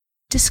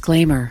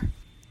Disclaimer.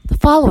 The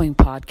following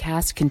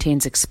podcast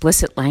contains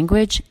explicit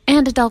language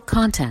and adult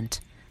content.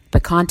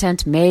 The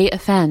content may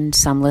offend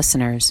some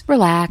listeners.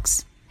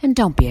 Relax and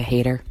don't be a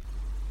hater.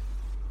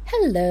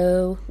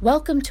 Hello.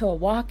 Welcome to a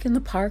Walk in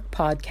the Park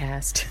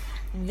podcast.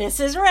 This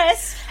is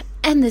Ris.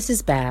 And this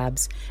is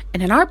Babs.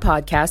 And in our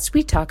podcast,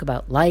 we talk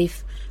about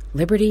life,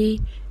 liberty,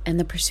 and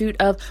the pursuit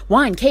of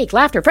wine, cake,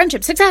 laughter,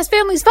 friendship, success,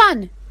 families,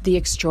 fun. The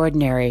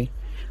extraordinary.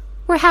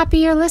 We're happy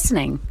you're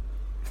listening.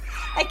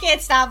 I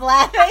can't stop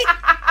laughing.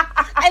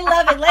 I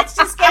love it. Let's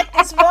just get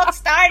this walk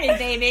started,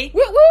 baby.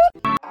 Woo woo!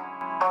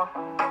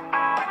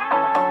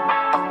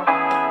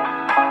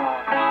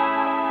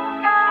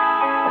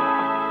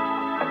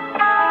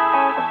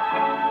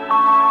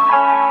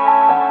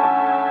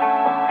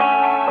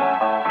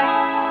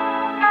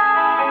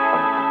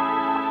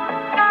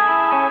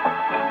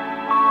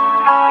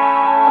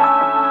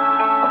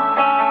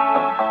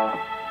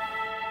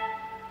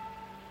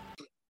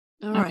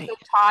 All right. I'm so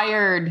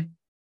tired.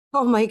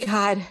 Oh my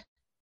God.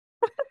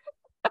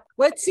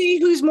 Let's see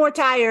who's more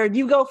tired.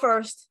 You go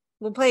first.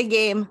 We'll play a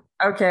game.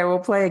 Okay, we'll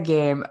play a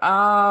game.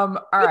 All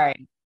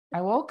right.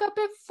 I woke up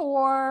at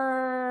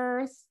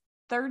 4:30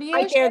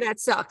 Right there, that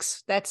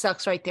sucks. That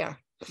sucks right there.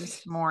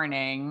 this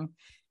morning.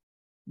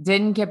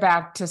 Didn't get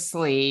back to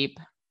sleep.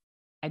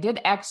 I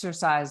did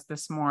exercise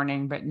this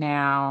morning, but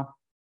now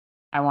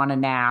I want a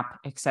nap,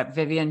 except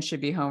Vivian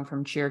should be home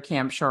from cheer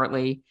camp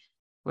shortly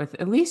with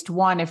at least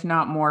one, if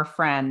not more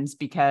friends,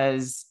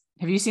 because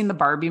have you seen the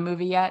Barbie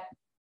movie yet?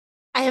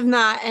 I have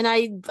not. And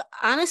I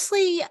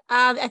honestly,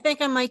 I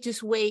think I might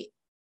just wait.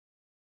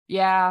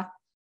 Yeah,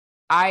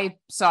 I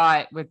saw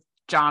it with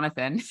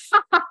Jonathan.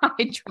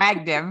 I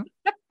dragged him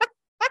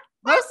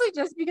mostly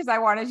just because I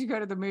wanted to go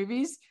to the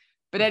movies.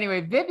 But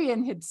anyway,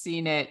 Vivian had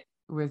seen it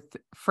with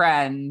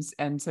friends.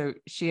 And so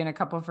she and a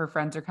couple of her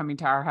friends are coming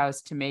to our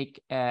house to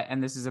make,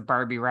 and this is a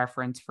Barbie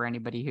reference for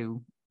anybody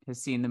who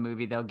has seen the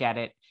movie, they'll get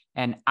it.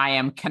 And I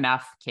am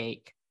Knuff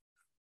cake.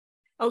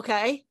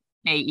 Okay.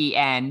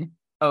 K-E-N-O-U-G-H,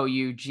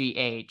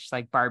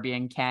 like Barbie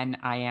and Ken.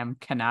 I am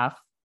Knuff.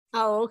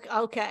 Oh,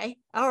 okay.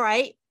 All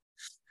right.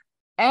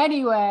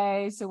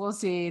 Anyway, so we'll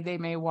see. They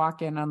may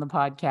walk in on the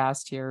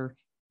podcast here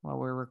while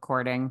we're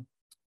recording.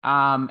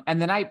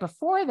 And the night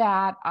before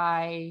that,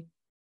 I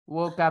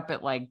woke up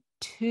at like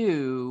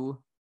 2,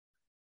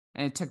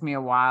 and it took me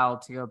a while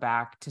to go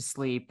back to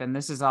sleep. And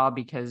this is all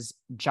because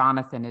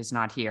Jonathan is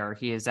not here.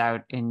 He is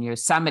out in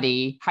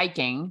Yosemite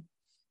hiking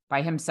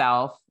by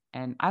himself.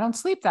 And I don't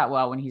sleep that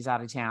well when he's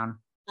out of town.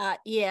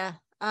 Yeah.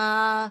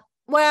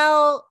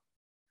 Well,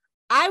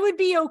 I would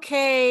be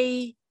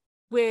okay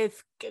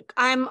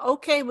I'm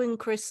okay when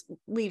Chris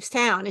leaves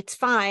town. It's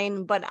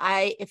fine. But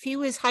if he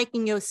was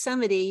hiking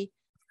Yosemite,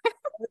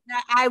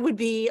 I would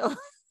be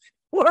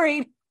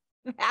worried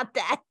about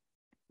that.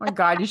 Oh my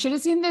God, you should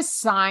have seen this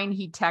sign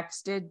he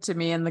texted to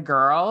me and the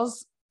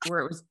girls,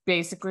 where it was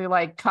basically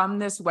like, come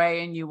this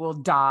way and you will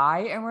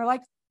die. And we're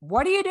like,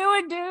 what are you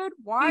doing, dude?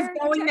 Why are you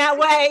going that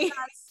way?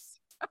 us?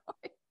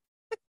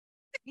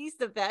 He's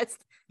the best.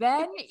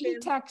 Then he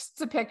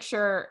texts a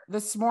picture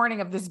this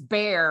morning of this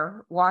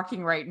bear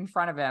walking right in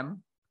front of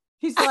him.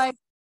 He's like,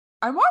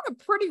 I'm on a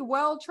pretty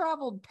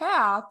well-traveled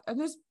path, and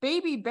this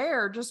baby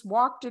bear just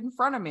walked in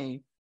front of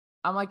me.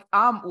 I'm like,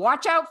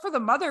 watch out for the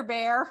mother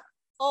bear.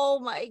 Oh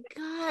my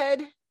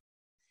God.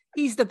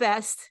 He's the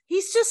best.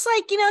 He's just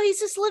like, he's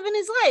just living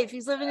his life.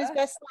 He's living his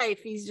best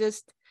life. He's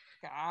just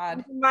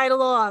right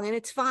along, and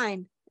it's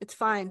fine. It's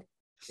fine.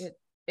 It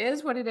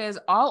is what it is.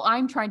 All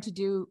I'm trying to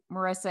do,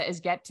 Marissa, is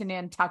get to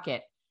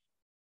Nantucket.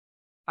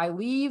 I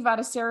leave out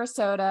of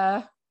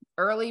Sarasota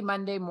early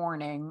Monday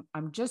morning.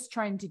 I'm just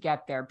trying to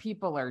get there.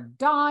 People are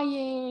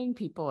dying.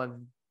 People have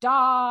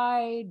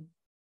died.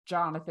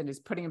 Jonathan is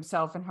putting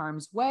himself in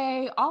harm's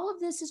way. All of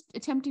this is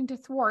attempting to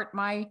thwart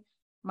my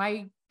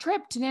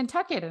trip to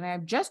Nantucket. And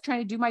I'm just trying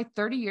to do my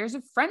 30 years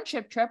of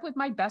friendship trip with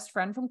my best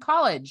friend from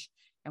college.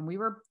 And we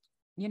were,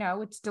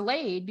 it's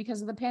delayed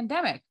because of the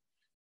pandemic.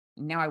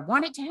 Now I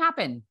want it to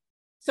happen.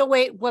 So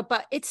wait, what?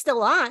 But it's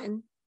still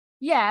on.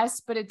 Yes,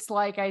 but it's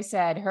like I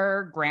said,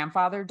 her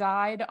grandfather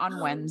died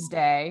on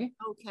Wednesday.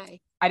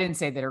 Okay. I didn't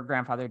say that her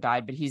grandfather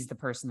died, but he's the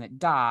person that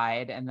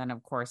died. And then,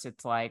 of course,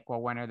 it's like,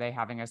 well, when are they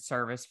having a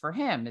service for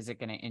him? Is it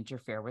going to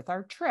interfere with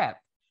our trip?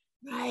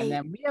 Right. And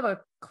then we have a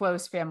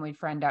close family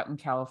friend out in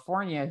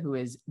California who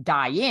is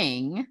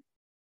dying.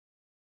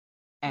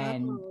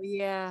 And,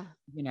 yeah,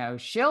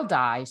 she'll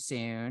die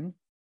soon.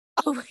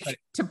 Oh,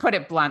 To put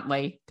it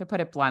bluntly.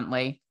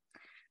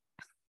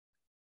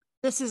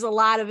 This is a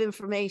lot of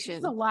information.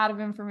 It's a lot of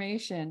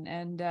information.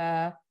 And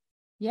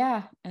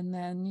yeah. And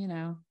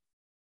then,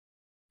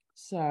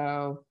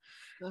 so.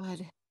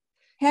 Good.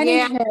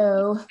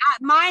 Anywho. Yeah.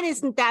 Mine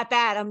isn't that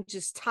bad. I'm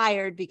just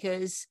tired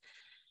because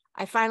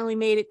I finally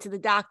made it to the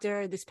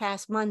doctor this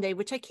past Monday,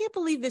 which I can't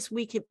believe this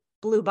week it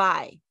blew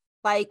by.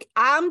 Like,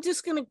 I'm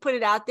just going to put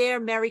it out there.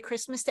 Merry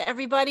Christmas to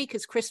everybody,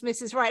 because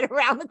Christmas is right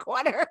around the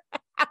corner.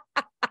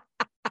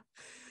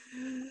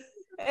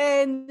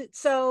 And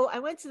so I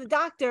went to the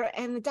doctor,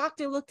 and the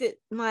doctor looked at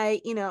my,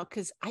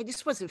 because I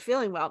just wasn't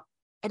feeling well.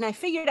 and I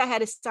figured I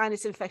had a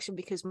sinus infection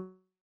because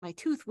my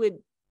tooth would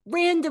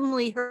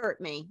randomly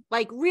hurt me,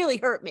 like really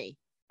hurt me.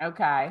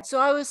 Okay. So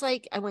I was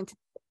like, I went to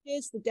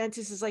the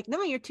dentist is like,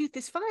 no, your tooth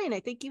is fine. I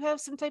think you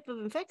have some type of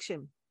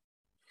infection.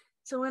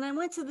 So when I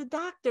went to the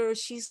doctor,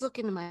 she's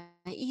looking in my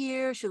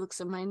ear. She looks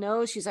at my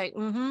nose. She's like,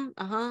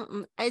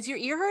 Is your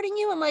ear hurting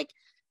you? I'm like,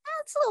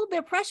 it's a little bit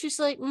of pressure. She's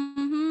like, Let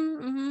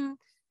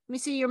me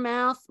see your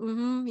mouth.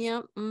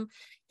 Yeah.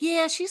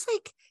 Yeah. She's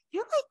like,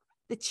 you're like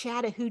the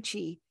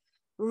Chattahoochee,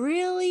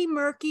 really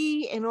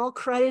murky and all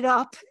crudted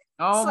up.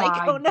 Oh It's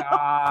like, my oh no.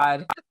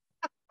 God.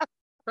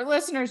 For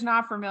listeners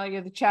not familiar,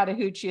 the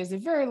Chattahoochee is a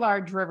very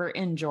large river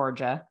in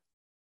Georgia.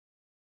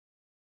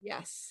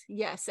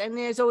 Yes. And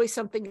there's always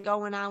something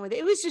going on with it.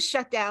 It was just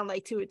shut down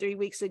like 2 or 3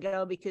 weeks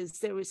ago because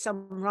there was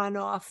some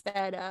runoff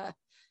that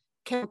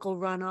chemical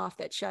runoff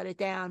that shut it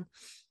down.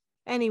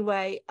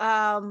 Anyway,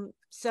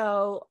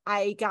 so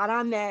I got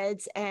on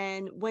meds,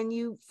 and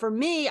for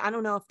me, I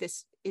don't know if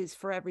this is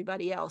for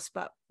everybody else,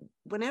 but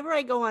whenever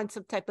I go on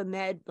some type of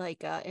med,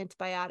 like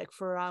antibiotic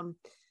for an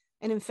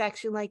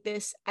infection like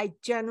this, I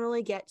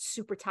generally get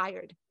super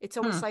tired. It's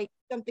almost like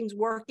something's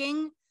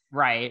working.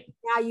 Right.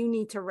 Now you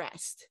need to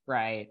rest.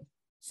 Right.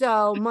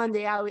 So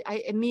Monday,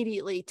 I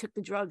immediately took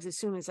the drugs as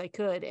soon as I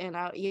could. And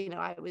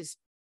I was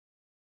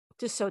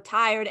just so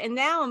tired, and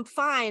now I'm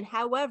fine.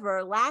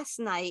 However, last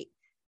night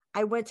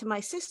I went to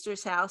my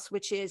sister's house,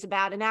 which is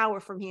about an hour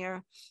from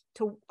here,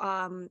 to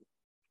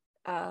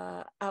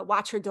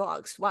watch her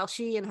dogs while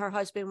she and her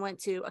husband went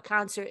to a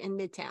concert in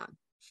Midtown.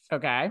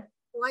 Okay.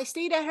 Well, I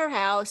stayed at her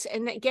house,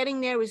 and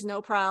getting there was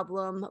no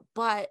problem,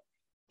 but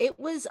it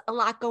was a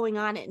lot going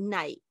on at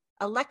night.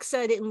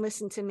 Alexa didn't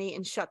listen to me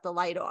and shut the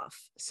light off.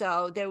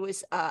 So there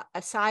was a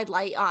side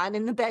light on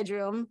in the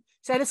bedroom.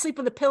 So I had to sleep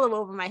with a pillow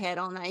over my head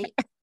all night.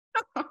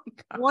 Oh,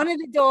 one of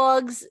the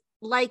dogs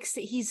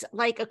he's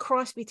like a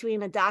cross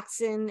between a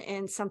dachshund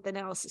and something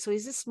else. So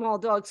he's a small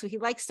dog. So he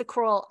likes to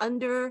crawl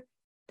under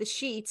the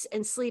sheets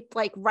and sleep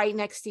like right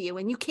next to you,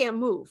 and you can't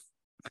move.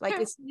 Like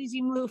as soon as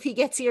you move, he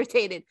gets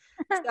irritated.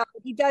 So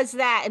he does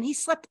that, and he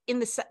slept in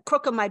the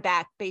crook of my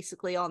back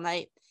basically all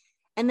night.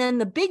 And then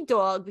the big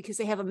dog, because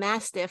they have a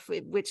Mastiff,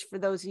 which for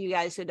those of you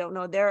guys who don't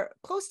know, they're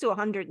close to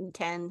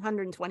 110,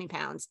 120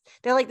 pounds.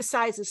 They're like the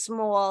size of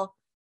small.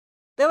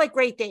 They're like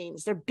Great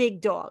Danes. They're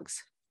big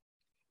dogs.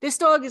 This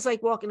dog is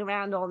like walking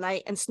around all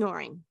night and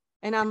snoring.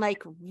 And I'm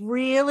like,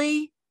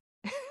 really?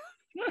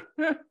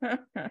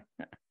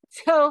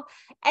 So,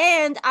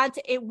 and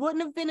it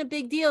wouldn't have been a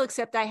big deal,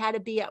 except I had to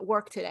be at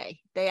work today.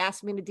 They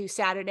asked me to do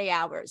Saturday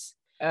hours.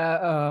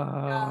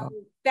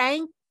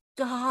 Thank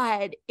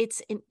God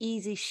it's an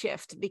easy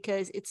shift,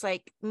 because it's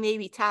like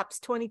maybe tops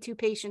 22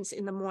 patients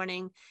in the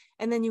morning,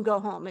 and then you go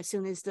home as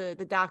soon as the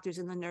doctors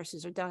and the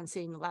nurses are done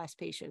seeing the last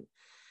patient.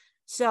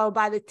 So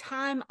by the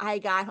time I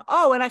got,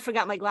 and I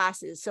forgot my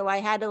glasses. So I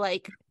had to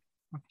like,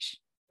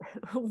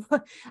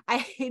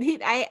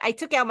 I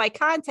took out my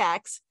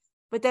contacts,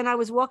 but then I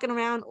was walking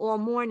around all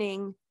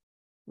morning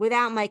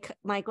without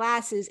my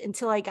glasses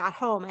until I got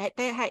home.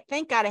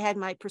 Thank God I had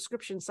my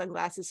prescription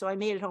sunglasses, so I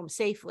made it home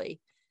safely.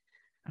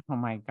 Oh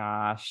my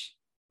gosh.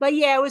 But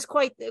yeah, it was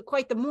quite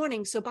the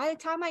morning. So by the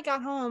time I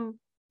got home,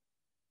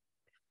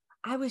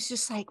 I was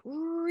just like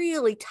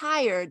really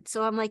tired.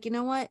 So I'm like, you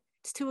know what?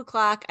 It's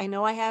 2:00. I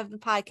know I have the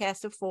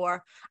podcast at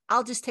 4.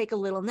 I'll just take a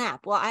little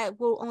nap. Well, I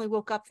only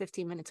woke up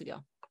 15 minutes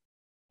ago.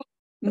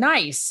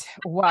 Nice.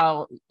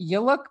 Well, you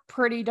look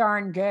pretty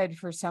darn good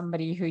for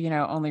somebody who,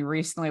 only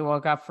recently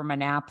woke up from a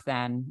nap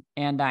then.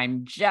 And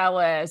I'm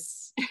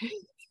jealous.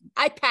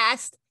 I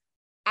passed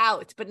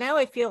out, but now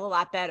I feel a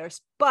lot better.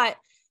 But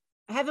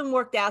I haven't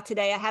worked out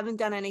today. I haven't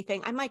done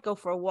anything. I might go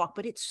for a walk,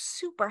 but it's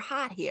super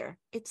hot here.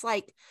 It's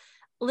like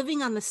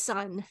living on the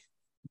sun.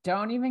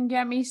 Don't even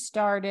get me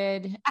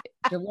started.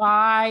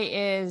 July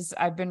is,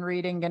 I've been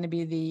reading, going to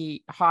be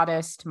the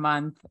hottest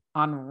month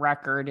on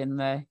record in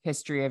the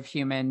history of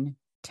human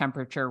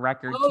temperature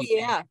record keeping.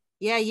 Yeah.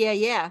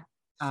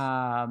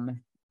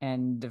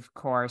 And of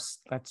course,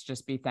 let's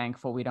just be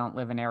thankful we don't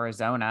live in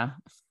Arizona.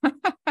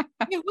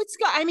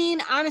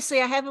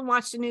 Honestly, I haven't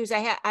watched the news.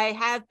 I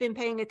have been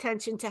paying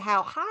attention to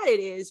how hot it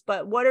is,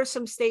 but what are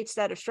some states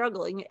that are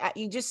struggling?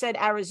 You just said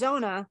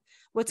Arizona.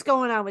 What's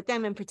going on with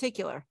them in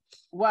particular?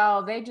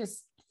 Well,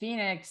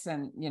 Phoenix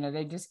and,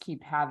 they just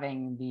keep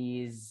having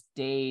these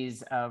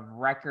days of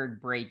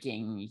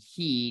record-breaking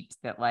heat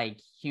that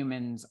like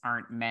humans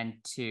aren't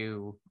meant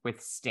to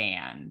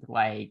withstand.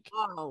 Like,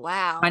 oh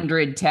wow,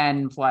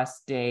 110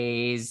 plus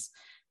days.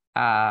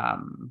 Let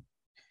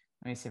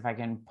me see if I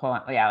can pull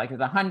it. Yeah, like there's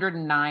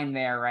 109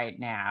 there right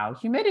now.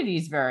 Humidity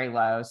is very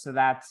low, so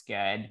that's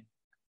good.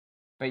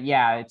 But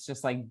yeah, it's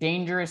just like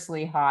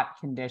dangerously hot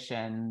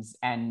conditions,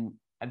 and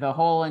the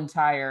whole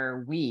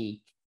entire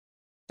week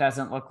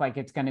doesn't look like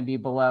it's going to be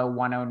below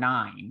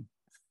 109.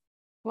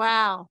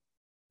 Wow.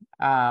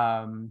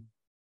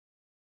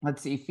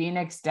 Let's see.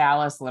 Phoenix,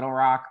 Dallas, Little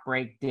Rock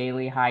break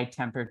daily high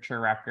temperature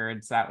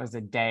records. That was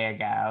a day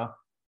ago.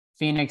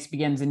 Phoenix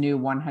begins a new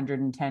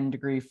 110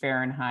 degree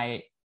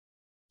Fahrenheit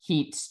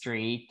heat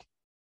streak.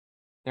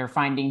 they're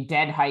finding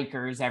dead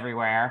hikers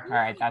everywhere. All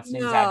right, that's an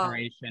No.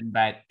 exaggeration,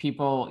 but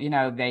people,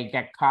 they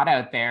get caught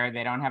out there.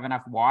 They don't have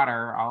enough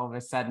water. All of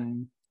a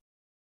sudden,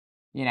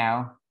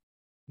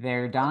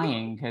 they're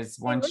dying because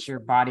once your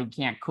body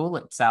can't cool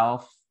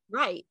itself,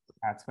 right,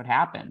 that's what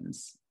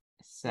happens.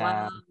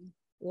 So,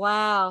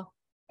 wow.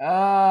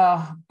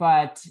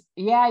 But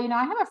yeah,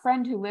 I have a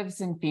friend who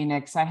lives in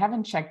Phoenix. I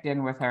haven't checked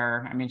in with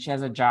her. I mean, she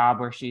has a job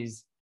where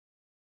she's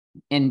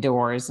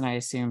indoors, and I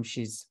assume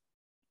she's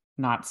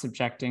not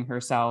subjecting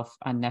herself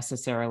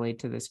unnecessarily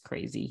to this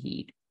crazy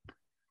heat.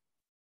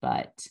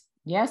 But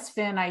yes,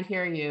 Finn, I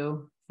hear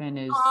you. Finn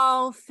is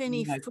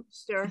Finny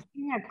Fooster.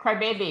 Yeah,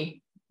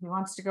 crybaby. He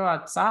wants to go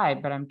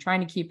outside, but I'm trying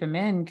to keep him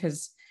in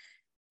because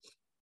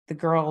the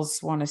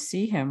girls want to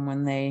see him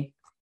when they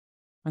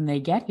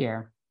get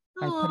here.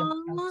 I put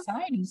him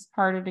outside. He's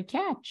harder to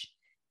catch.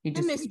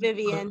 I miss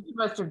Vivian. He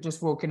must have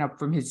just woken up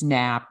from his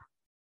nap.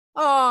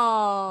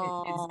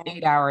 Oh, His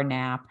 8-hour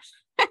nap.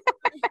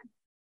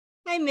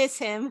 I miss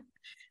him.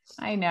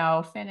 I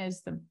know. Finn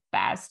is the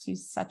best.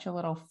 He's such a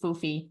little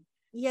foofy.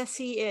 Yes,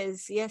 he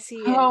is.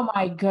 Oh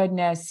my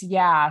goodness.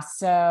 Yeah.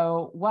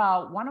 So,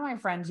 one of my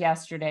friends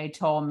yesterday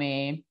told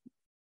me,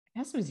 I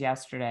guess it was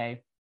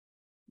yesterday.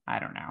 I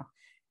don't know.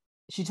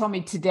 She told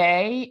me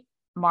today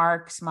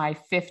marks my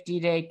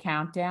 50-day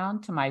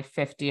countdown to my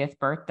 50th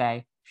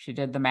birthday. She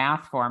did the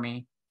math for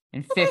me.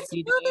 In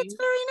 50 days. That's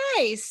very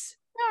nice.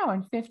 No,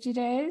 in 50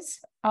 days,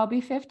 I'll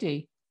be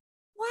 50.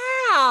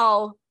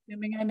 Wow.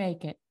 Assuming I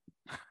make it.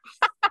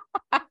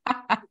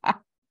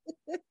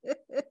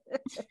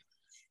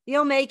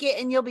 You'll make it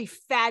and you'll be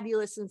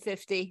fabulous in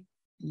 50.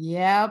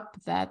 Yep.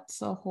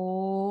 That's a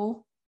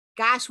whole.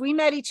 Gosh, we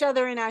met each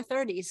other in our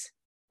 30s.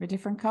 A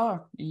different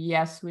color.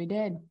 Yes, we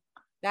did.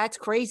 That's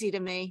crazy to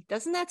me.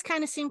 Doesn't that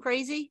kind of seem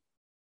crazy?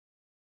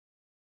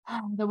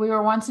 That we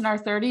were once in our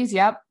 30s.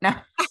 Yep. No.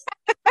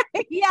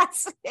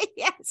 Yes.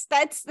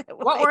 That's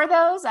what were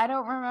those? I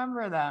don't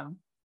remember them.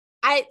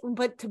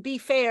 But to be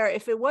fair,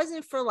 if it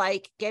wasn't for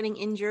like getting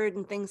injured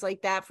and things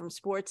like that from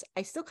sports,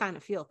 I still kind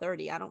of feel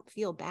 30. I don't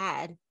feel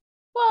bad.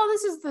 Well,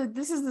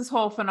 this is this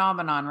whole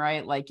phenomenon,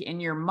 right? Like in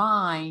your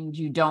mind,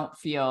 you don't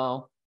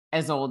feel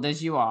as old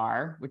as you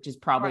are, which is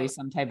probably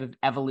some type of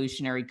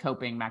evolutionary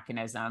coping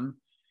mechanism.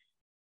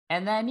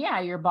 And then,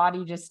 your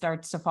body just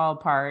starts to fall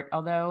apart.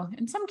 Although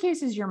in some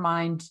cases, your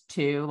mind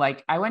too.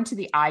 Like I went to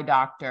the eye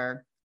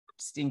doctor,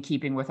 just in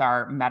keeping with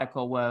our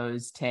medical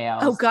woes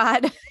tales. Oh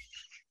God.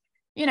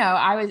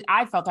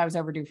 I felt I was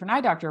overdue for an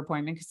eye doctor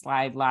appointment because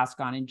I had last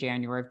gone in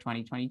January of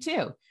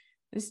 2022.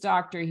 This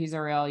doctor, he's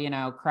a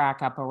real,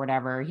 crack up or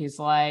whatever. He's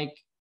like,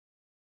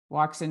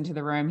 walks into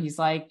the room. He's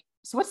like,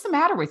 so what's the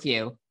matter with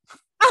you?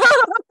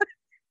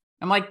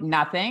 I'm like,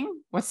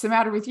 nothing. What's the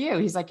matter with you?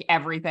 He's like,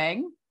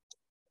 everything.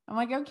 I'm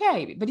like,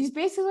 okay. But he's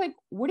basically like,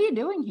 what are you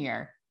doing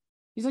here?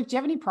 He's like, do you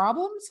have any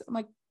problems? I'm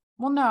like,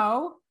 well,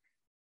 no.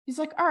 He's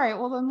like, all right,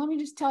 well, then let me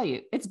just tell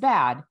you, it's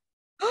bad.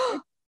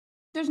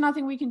 There's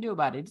nothing we can do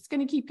about it. It's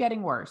going to keep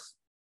getting worse.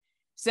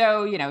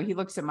 So, he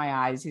looks at my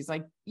eyes. He's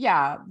like,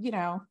 yeah,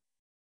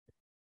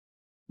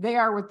 they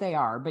are what they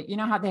are. But you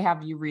know how they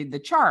have you read the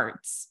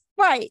charts?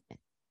 Right.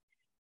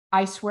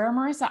 I swear,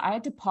 Marissa, I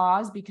had to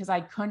pause because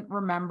I couldn't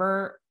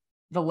remember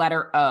the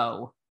letter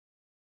O.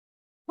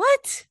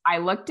 What? I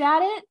looked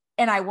at it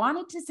and I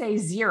wanted to say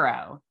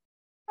 0.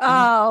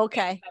 Oh,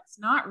 okay. That's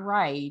not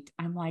right.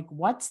 I'm like,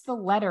 what's the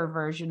letter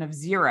version of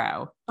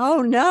 0?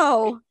 Oh,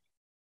 no.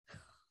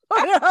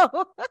 Oh,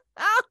 no.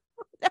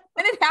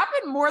 And it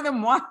happened more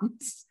than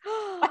once.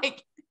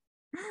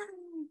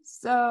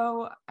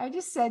 So I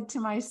just said to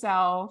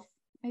myself,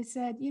 I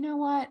said, you know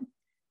what?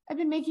 I've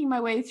been making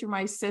my way through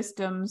my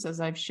systems as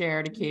I've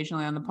shared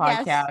occasionally on the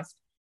podcast. Yes.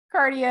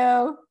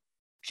 Cardio,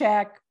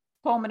 check.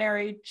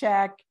 Pulmonary,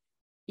 check.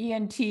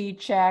 ENT,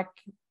 check.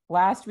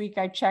 Last week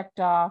I checked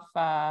off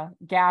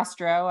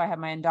gastro. I had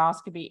my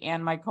endoscopy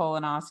and my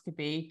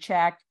colonoscopy,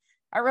 check.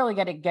 I really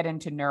got to get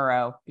into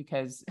neuro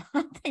because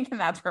I'm thinking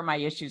that's where my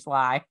issues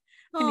lie.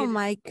 Oh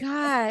my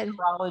God.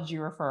 Neurology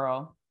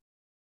referral.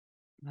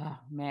 Oh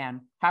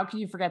man. How can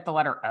you forget the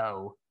letter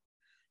O?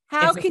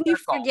 How can you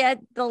forget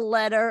the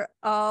letter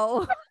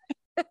O?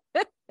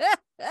 I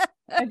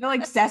feel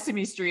like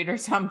Sesame Street or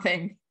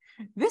something.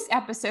 This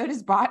episode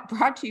is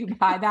brought to you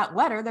by that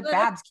letter that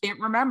Babs can't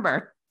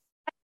remember.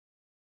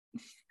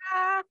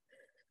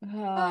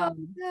 Oh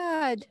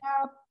God.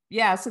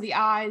 Yeah. So the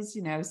eyes,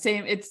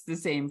 same. It's the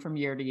same from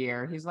year to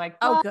year. He's like,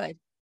 oh, good.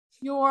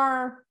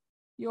 Your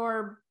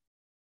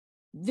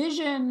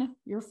vision,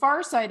 your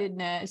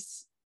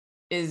farsightedness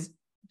is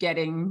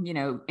getting,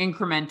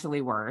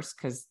 incrementally worse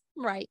because.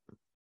 Right.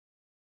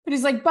 But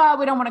he's like, but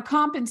we don't want to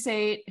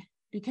compensate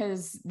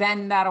because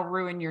then that'll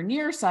ruin your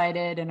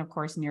nearsighted. And of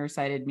course,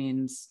 nearsighted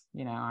means,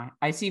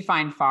 I see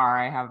fine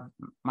far.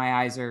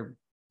 My eyes are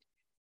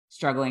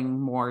struggling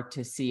more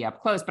to see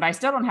up close, but I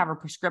still don't have a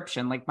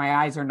prescription. Like my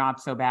eyes are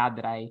not so bad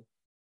that I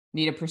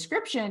need a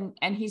prescription.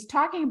 And he's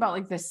talking about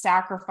like the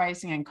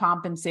sacrificing and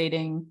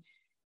compensating.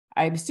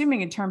 I'm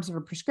assuming in terms of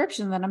a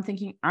prescription, then I'm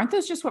thinking, aren't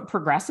those just what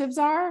progressives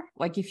are?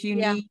 Like if you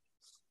need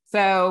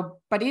So,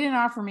 but he didn't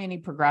offer me any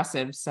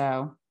progressives.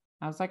 So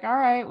I was like, all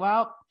right,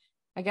 well,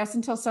 I guess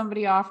until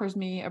somebody offers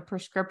me a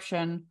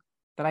prescription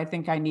that I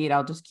think I need,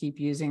 I'll just keep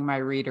using my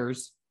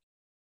readers.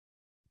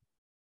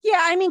 Yeah,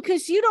 I mean,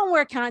 because you don't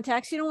wear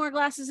contacts, you don't wear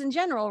glasses in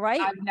general,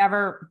 right? I've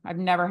never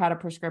had a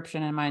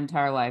prescription in my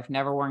entire life.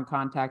 Never worn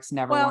contacts,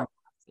 never worn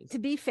glasses. To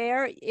be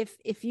fair,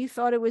 if you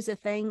thought it was a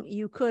thing,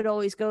 you could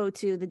always go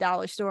to the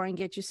dollar store and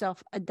get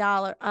yourself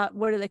 $1.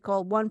 What are they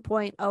called?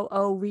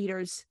 1.00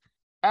 readers.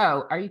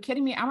 Oh, are you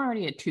kidding me? I'm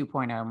already at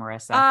 2.0,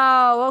 Marissa.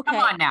 Oh, okay.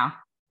 Come on now.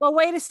 Well,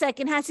 wait a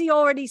second. Has he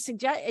already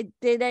suggested?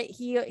 Did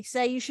he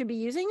say you should be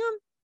using them?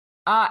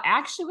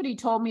 Actually, what he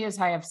told me is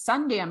I have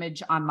sun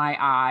damage on my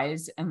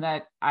eyes and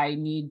that I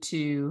need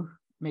to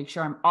make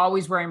sure I'm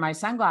always wearing my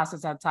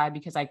sunglasses outside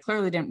because I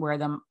clearly didn't wear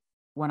them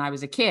when I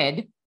was a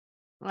kid.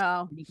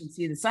 Oh, you can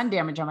see the sun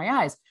damage on my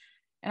eyes.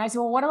 And I said,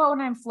 well, what about when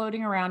I'm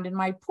floating around in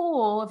my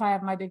pool if I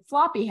have my big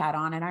floppy hat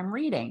on and I'm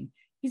reading?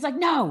 He's like,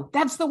 no,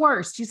 that's the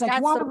worst. He's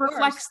like, water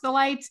reflects the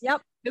lights.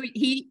 Yep. So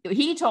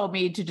he told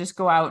me to just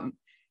go out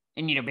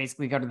and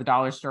basically go to the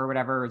dollar store or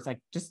whatever. It's like,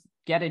 just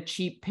get a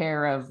cheap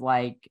pair of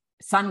like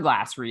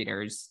sunglass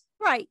readers.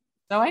 Right.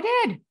 So I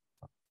did.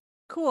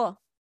 Cool.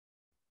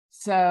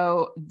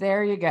 So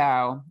there you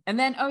go. And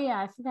then, oh yeah,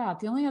 I forgot.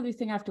 The only other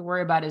thing I have to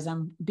worry about is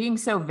I'm being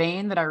so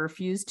vain that I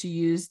refuse to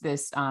use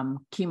this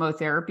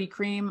chemotherapy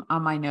cream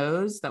on my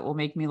nose that will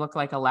make me look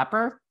like a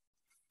leper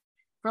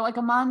for like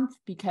a month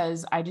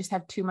because I just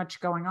have too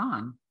much going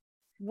on.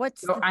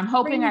 I'm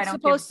hoping I don't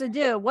supposed to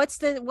do. What's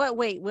the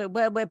wait,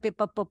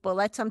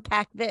 let's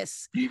unpack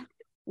this.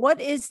 What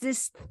is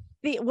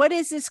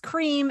this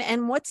cream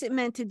and what's it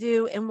meant to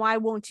do and why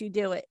won't you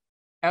do it?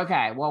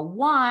 Okay. Well,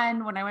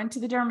 when I went to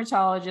the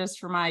dermatologist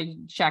for my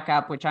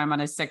checkup, which I'm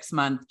on a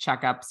 6-month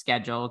checkup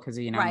schedule because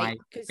my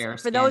fair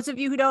skin. For those of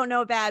you who don't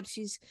know Babs,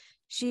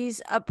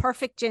 she's a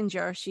perfect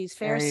ginger. She's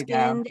fair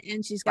skinned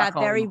and she's got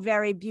very,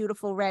 very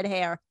beautiful red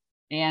hair.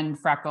 And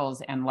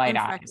freckles and light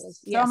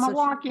eyes. So I'm a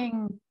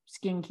walking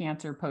skin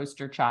cancer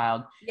poster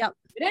child. Yep.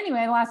 But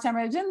anyway, last time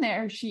I was in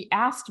there, she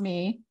asked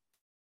me,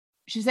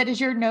 she said, is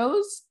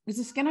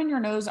the skin on your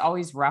nose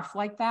always rough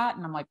like that?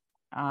 And I'm like,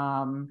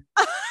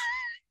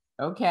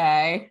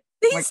 okay.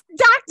 These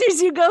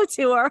doctors you go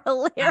to are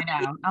hilarious.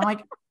 I know. I'm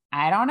like,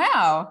 I don't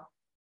know.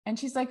 And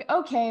she's like,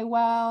 okay,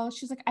 well,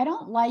 she's like, I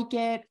don't like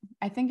it.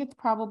 I think it's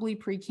probably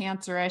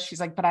precancerous.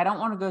 She's like, but I don't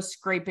want to go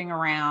scraping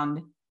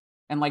around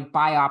and like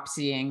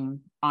biopsying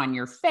on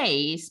your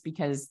face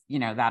because,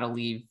 that'll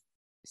leave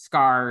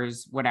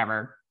scars,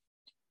 whatever.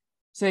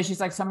 So she's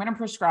like, so I'm going to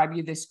prescribe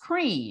you this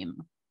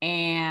cream.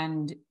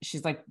 And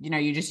she's like,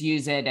 you just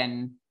use it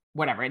and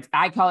whatever.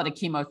 I call it a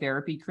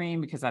chemotherapy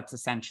cream because that's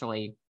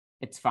essentially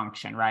its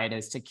function, right?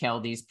 Is to kill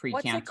these precancerous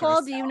What's it called?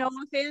 cells. Do you know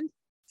offhand?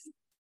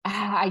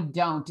 I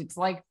don't. It's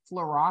like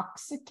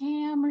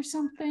fluroxacam or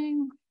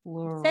something.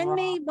 Send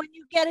me when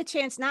you get a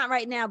chance, not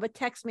right now, but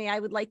text me. I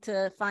would like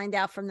to find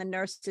out from the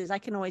nurses. I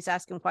can always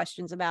ask them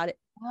questions about it.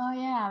 Oh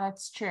yeah,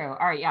 that's true.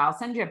 All right. Yeah. I'll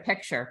send you a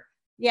picture.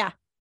 Yeah.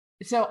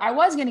 So I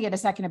was going to get a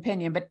second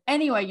opinion, but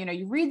anyway,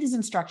 you read these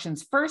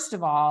instructions. First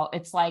of all,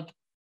 it's like,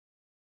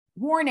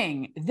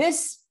 warning,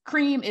 this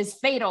cream is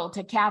fatal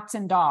to cats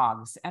and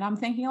dogs. And I'm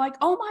thinking like,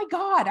 oh my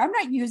God, I'm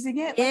not using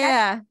it.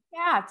 Yeah.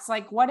 Cats.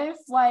 Like, what if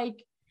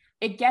like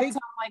it gets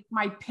on like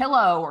my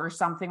pillow or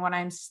something when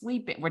I'm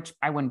sleeping, which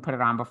I wouldn't put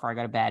it on before I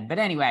go to bed. But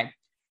anyway,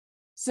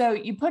 so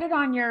you put it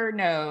on your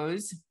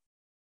nose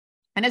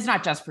and it's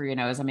not just for your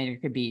nose. I mean,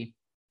 it could be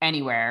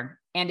anywhere.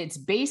 And it's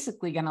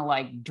basically going to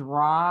like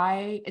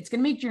dry. It's going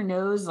to make your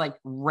nose like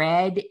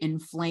red,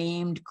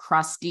 inflamed,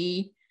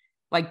 crusty,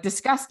 like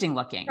disgusting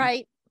looking.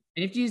 Right.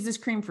 And you have to use this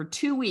cream for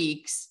 2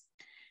 weeks.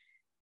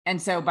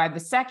 And so by the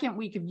second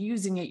week of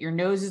using it, your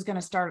nose is going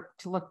to start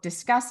to look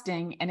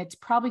disgusting. And it's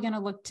probably going to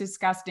look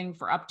disgusting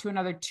for up to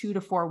another 2 to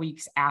 4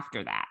 weeks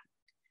after that.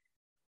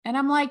 And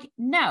I'm like,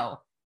 no,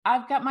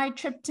 I've got my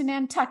trip to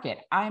Nantucket.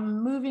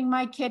 I'm moving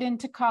my kid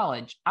into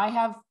college.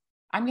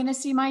 I'm going to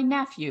see my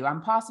nephew.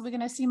 I'm possibly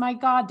going to see my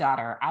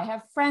goddaughter. I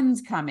have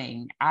friends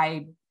coming.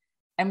 I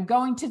am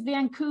going to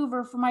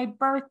Vancouver for my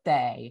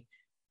birthday.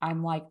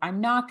 I'm like,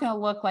 I'm not going to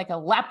look like a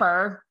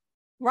leper.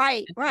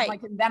 Right.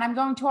 Like, then I'm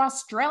going to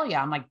Australia.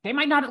 I'm like, they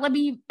might not let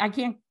me, I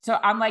can't. So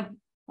I'm like,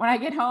 when I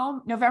get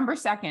home, November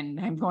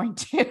 2nd, I'm going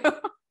to,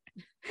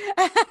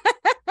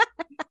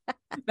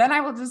 then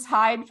I will just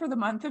hide for the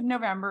month of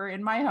November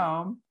in my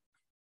home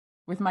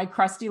with my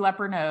crusty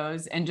leper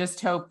nose and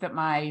just hope that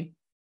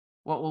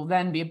what will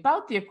then be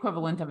about the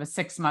equivalent of a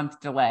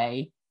 6-month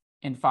delay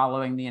in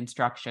following the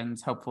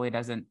instructions, hopefully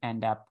doesn't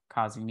end up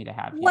causing me to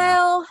have.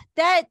 Well,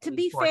 to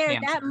be fair,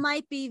 cancer. that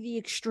might be the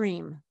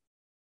extreme.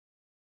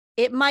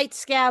 It might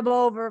scab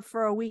over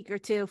for a week or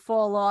two,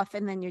 fall off,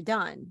 and then you're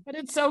done. But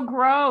it's so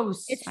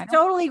gross. It's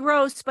totally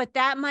gross, but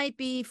that might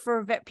be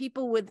for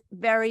people with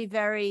very,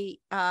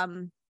 very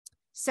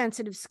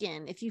sensitive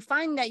skin. If you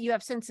find that you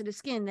have sensitive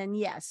skin, then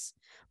yes.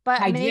 But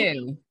I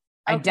do.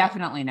 I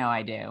definitely know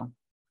I do.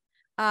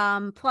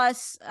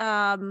 Plus,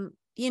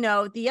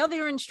 the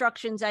other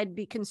instructions I'd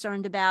be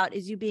concerned about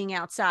is you being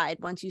outside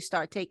once you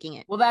start taking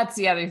it. Well, that's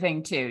the other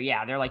thing too.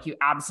 Yeah. They're like, you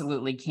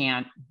absolutely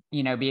can't,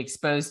 be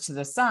exposed to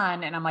the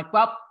sun. And I'm like,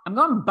 well, I'm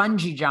going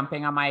bungee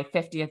jumping on my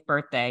 50th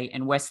birthday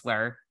in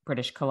Whistler,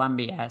 British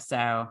Columbia.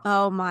 So,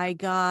 Oh my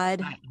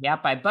God.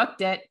 Yep, I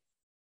booked it.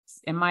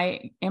 It's in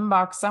my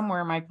inbox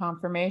somewhere, my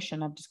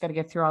confirmation. I've just got to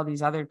get through all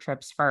these other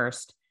trips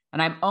first.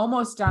 And I'm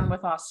almost done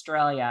with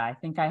Australia. I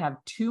think I have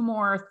 2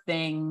 more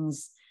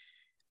things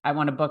I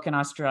want to book in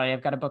Australia.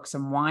 I've got to book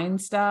some wine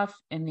stuff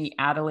in the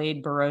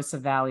Adelaide Barossa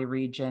Valley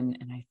region.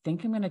 And I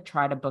think I'm going to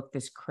try to book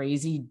this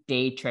crazy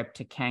day trip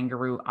to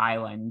Kangaroo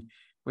Island,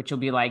 which will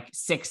be like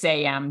 6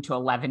 a.m. to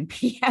 11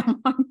 p.m.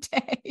 one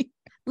day.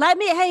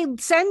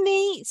 Send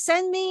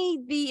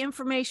me the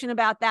information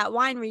about that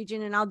wine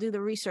region and I'll do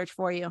the research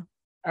for you.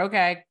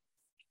 Okay.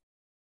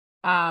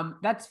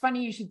 That's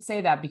funny you should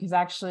say that because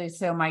actually,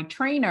 so my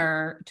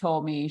trainer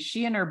told me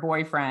she and her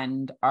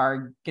boyfriend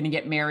are going to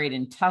get married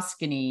in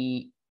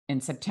Tuscany in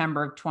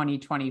September of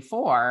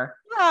 2024.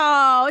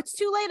 Oh, it's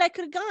too late. I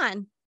could have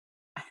gone.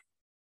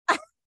 I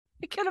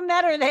could have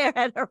met her there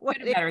at her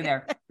wedding. Met her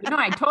there. No,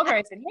 I told her,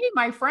 I said, hey,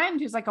 my friend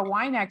who's like a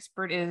wine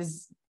expert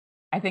is,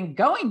 I think,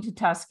 going to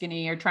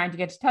Tuscany or trying to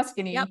get to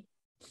Tuscany. Yep.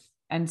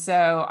 And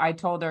so I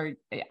told her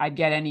I'd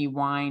get any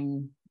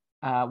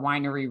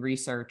winery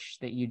research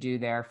that you do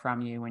there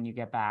from you when you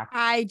get back.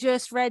 I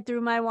just read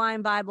through my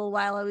wine Bible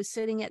while I was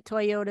sitting at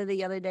Toyota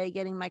the other day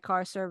getting my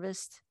car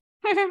serviced,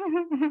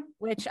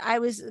 which I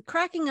was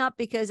cracking up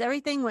because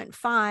everything went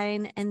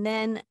fine. And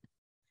then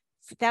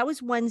that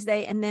was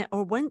Wednesday and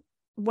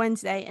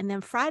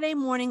then Friday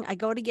morning, I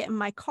go to get in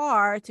my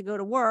car to go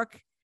to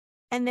work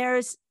and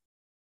there's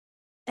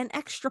an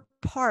extra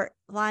part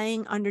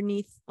lying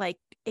underneath, like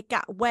it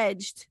got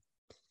wedged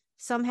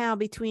somehow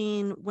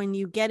between when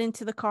you get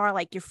into the car,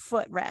 like your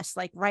footrest,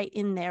 like right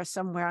in there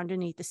somewhere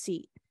underneath the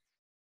seat.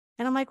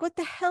 And I'm like, what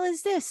the hell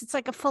is this? It's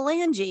like a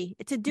phalange.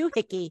 It's a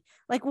doohickey.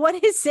 Like,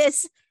 what is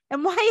this?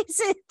 And why is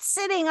it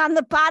sitting on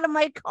the bottom of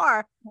my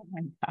car? Oh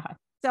my God.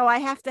 So I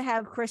have to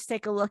have Chris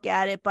take a look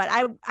at it. But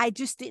I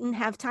just didn't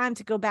have time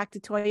to go back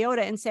to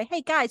Toyota and say,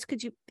 hey guys,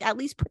 could you at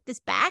least put this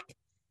back?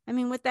 I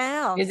mean, what the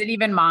hell? Is it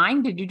even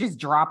mine? Did you just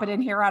drop it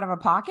in here out of a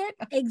pocket?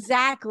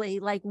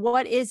 Exactly. Like,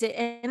 what is it?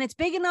 And it's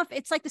big enough.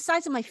 It's like the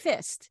size of my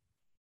fist.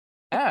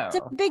 Oh. It's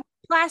a big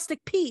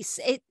plastic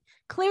piece. It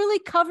clearly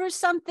covers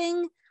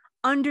something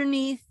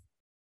underneath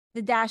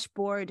the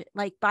dashboard,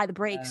 like by the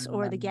brakes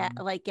or the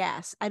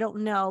gas. I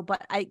don't know,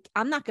 but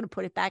I'm not going to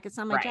put it back. It's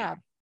not my job.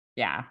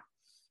 Yeah.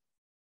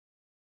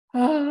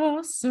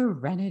 Oh,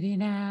 serenity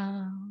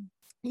now.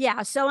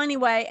 Yeah. So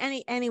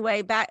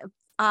anyway, back.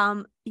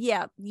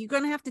 Yeah, you're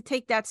going to have to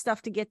take that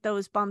stuff to get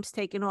those bumps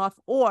taken off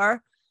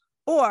or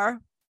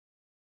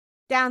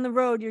down the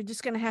road, you're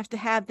just going to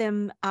have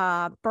them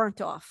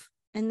burnt off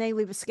and they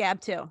leave a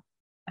scab too.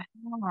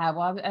 Yeah,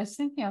 well, I was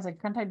thinking, I was like,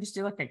 couldn't I just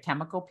do like a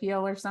chemical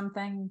peel or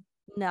something?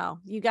 No,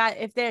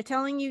 if they're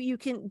telling you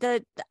can,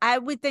 I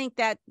would think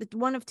that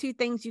one of 2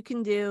 things you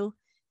can do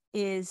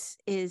is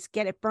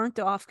get it burnt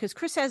off. Cause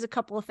Chris has a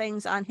couple of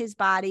things on his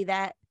body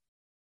that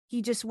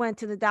he just went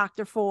to the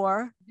doctor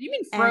for. You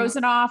mean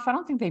frozen off? I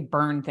don't think they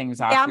burn things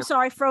off. Yeah, I'm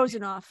sorry,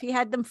 frozen off. He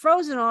had them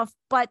frozen off,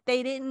 but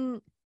they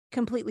didn't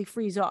completely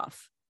freeze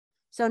off.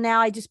 So now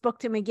I just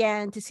booked him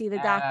again to see the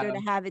doctor to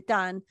have it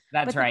done.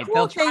 That's right.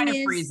 They'll try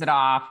to freeze it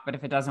off, but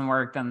if it doesn't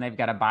work, then they've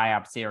got to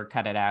biopsy or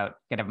cut it out,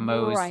 get a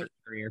Mohs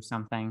surgery or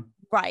something.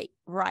 Right.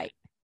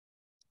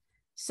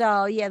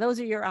 So yeah, those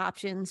are your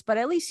options, but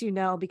at least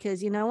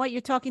because you know what,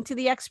 you're talking to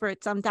the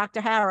experts. I'm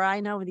Dr. Hara.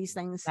 I know these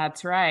things.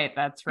 That's right.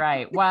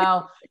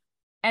 Well,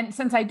 and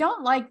since I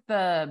don't like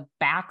the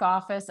back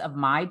office of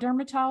my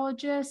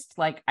dermatologist,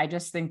 like I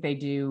just think they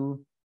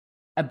do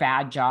a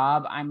bad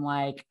job. I'm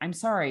like, I'm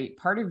sorry.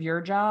 Part of your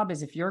job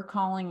is if you're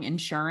calling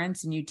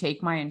insurance and you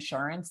take my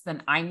insurance,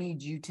 then I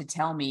need you to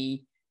tell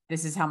me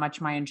this is how much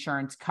my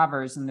insurance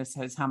covers and this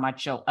is how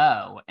much you'll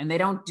owe. And they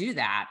don't do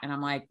that. And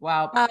I'm like,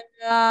 well,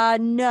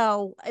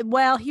 no.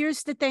 Well,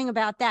 here's the thing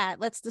about that.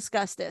 Let's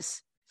discuss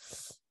this.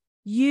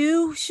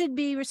 You should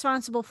be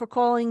responsible for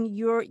calling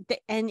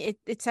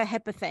it's a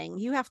HIPAA thing.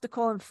 You have to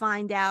call and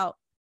find out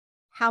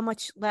how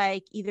much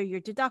like either your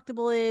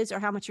deductible is or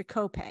how much your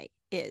copay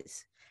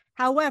is.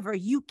 However,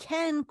 you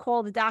can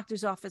call the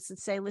doctor's office and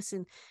say,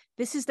 listen,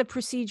 this is the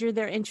procedure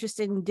they're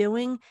interested in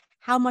doing.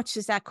 How much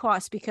does that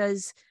cost?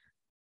 Because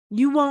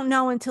you won't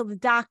know until the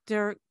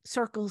doctor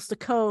circles the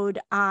code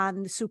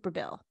on the super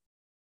bill.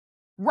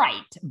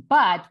 Right.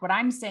 But what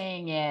I'm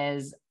saying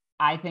is,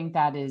 I think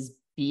that is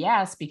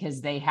BS because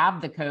they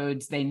have the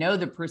codes, they know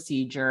the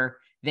procedure.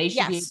 They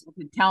should be able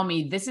to tell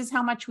me this is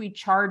how much we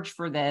charge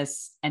for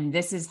this, and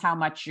this is how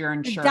much your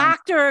insurance. The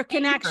doctor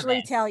can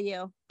actually tell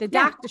you. The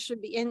doctor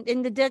should be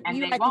in the. Did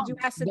you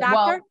ask the doctor?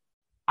 Well,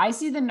 I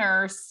see the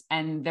nurse,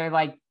 and they're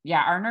like,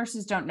 "Yeah, our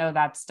nurses don't know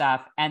that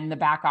stuff," and the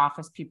back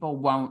office people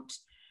won't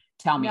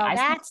tell me. No, I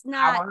that's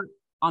not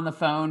on the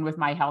phone with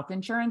my health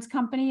insurance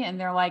company, and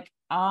they're like,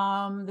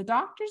 the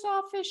doctor's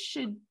office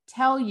should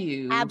tell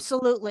you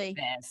Absolutely.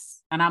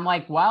 this. And I'm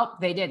like, well,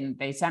 they didn't.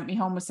 They sent me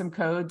home with some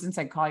codes and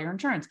said, call your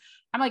insurance.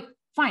 I'm like,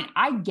 fine.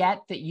 I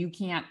get that you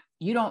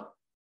don't,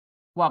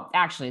 well,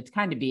 actually it's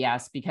kind of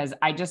BS because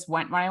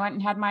when I went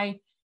and had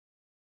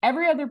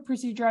every other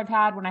procedure I've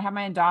had, when I had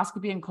my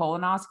endoscopy and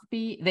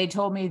colonoscopy, they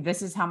told me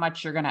this is how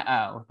much you're going to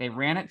owe. They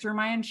ran it through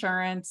my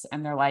insurance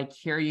and they're like,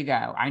 here you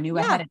go. I knew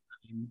ahead of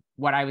time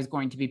what I was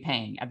going to be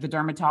paying. At the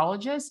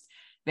dermatologist,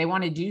 they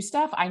want to do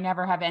stuff. I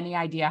never have any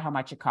idea how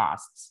much it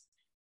costs.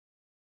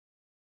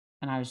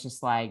 And I was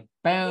just like,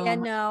 boom. Yeah,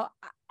 no,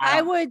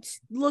 I would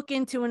look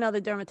into another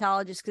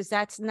dermatologist because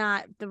that's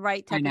not the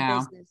right type of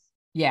business.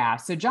 Yeah.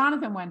 So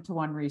Jonathan went to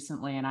one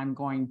recently and I'm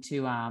going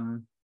to,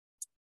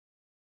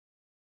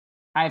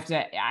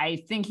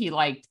 I think he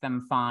liked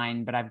them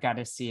fine, but I've got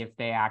to see if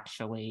they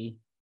actually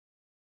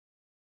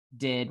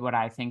did what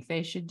I think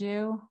they should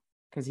do.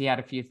 Cause he had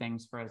a few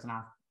things frozen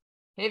off.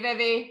 Hey,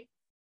 Vivi.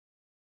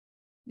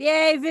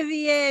 Yay,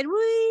 Vivian.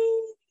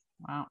 Whee!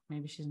 Well,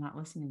 maybe she's not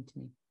listening to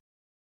me.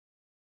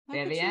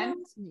 Why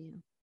Vivian?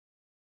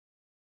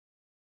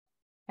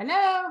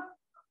 Hello.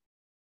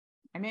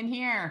 I'm in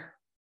here.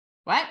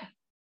 What?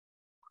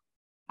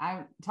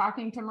 I'm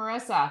talking to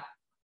Marissa.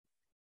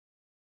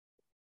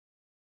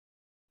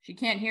 She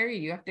can't hear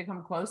you. You have to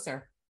come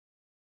closer.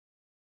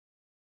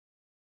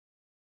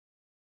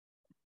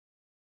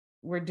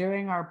 We're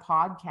doing our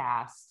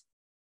podcast.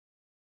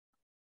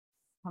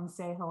 Come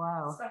say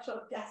hello.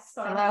 Special guest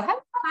star. Hello.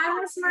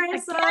 Hi, Miss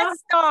Marissa.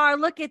 Guest star.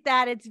 Look at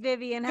that. It's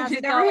Vivian. How's She's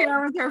it over going?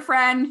 here with her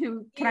friend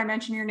who, can I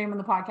mention your name on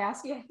the podcast?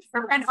 Yes.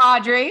 Her friend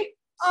Audrey.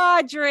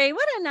 Audrey.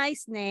 What a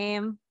nice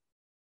name.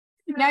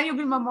 Now you'll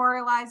be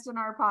memorialized in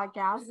our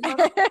podcast.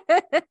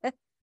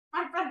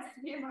 My friend's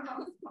here on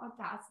this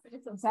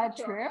podcast. Is that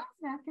true?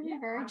 That can be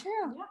very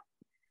true.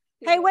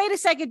 Hey, wait a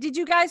second. Did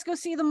you guys go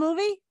see the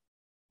movie?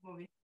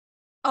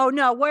 Oh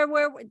no, where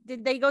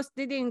did they go?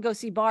 They didn't go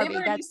see Barbie.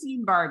 They've already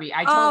seen Barbie.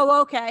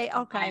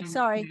 Okay.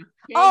 Sorry.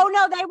 Oh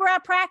no, they were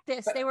at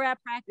practice. They were at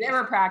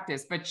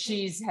practice, but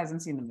she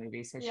hasn't seen the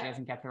movie, so she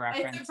doesn't get the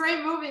reference. It's a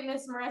great movie,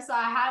 Miss Marissa.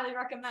 I highly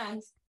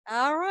recommend.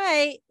 All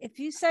right, if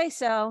you say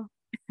so.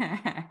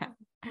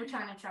 We're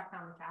trying to track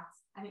down the cats.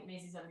 I think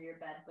Maisie's under your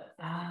bed, but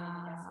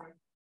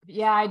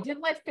yeah, I did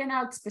let Finn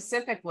out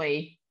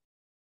specifically.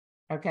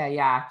 Okay,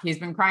 yeah, he's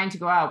been crying to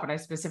go out, but I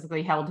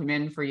specifically held him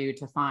in for you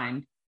to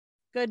find.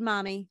 Good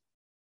mommy.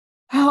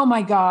 Oh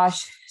my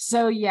gosh.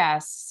 So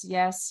yes.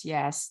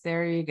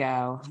 There you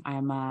go.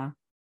 I'm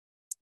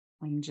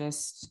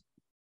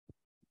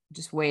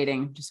just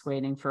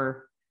waiting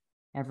for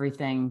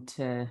everything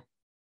to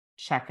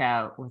check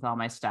out with all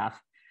my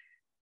stuff.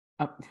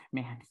 Oh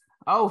man.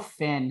 Oh,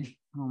 Finn.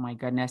 Oh my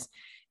goodness.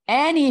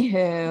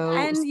 Anywho.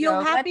 And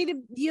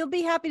you'll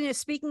be happy to,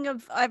 speaking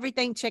of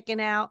everything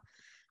checking out,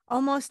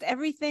 almost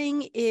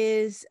everything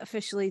is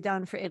officially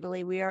done for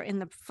Italy. We are in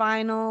the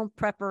final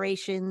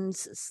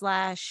preparations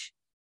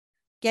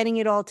 / getting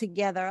it all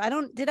together.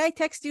 Did I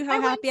text you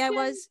how happy Winston. I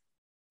was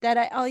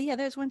oh yeah,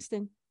 there's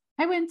Winston.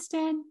 Hi,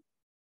 Winston.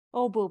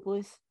 Oh,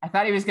 boo-boos. I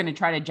thought he was going to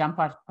try to jump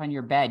up on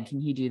your bed.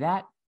 Can he do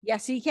that?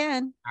 Yes, he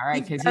can. All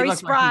right. Cause very he looked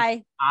spry. like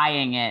he's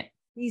eyeing it.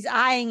 He's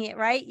eyeing it,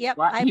 right? Yep.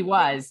 Well, he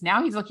was.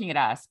 Now he's looking at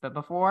us, but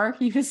before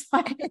he was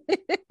like,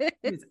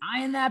 he was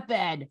eyeing that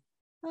bed.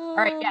 All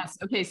right. Yes.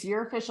 Okay. So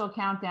your official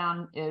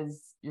countdown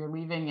is you're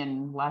leaving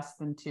in less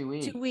than 2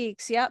 weeks. 2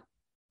 weeks. Yep.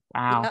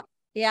 Wow. Yep.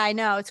 Yeah, I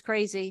know. It's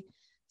crazy.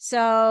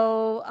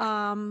 So,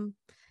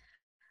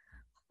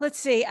 let's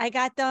see. I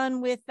got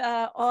done with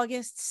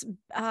August's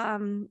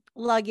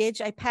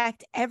luggage. I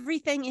packed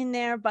everything in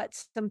there but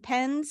some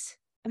pens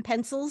and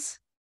pencils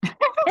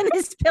and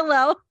his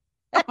pillow.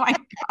 Oh my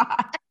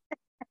God.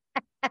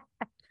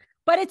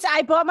 But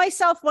I bought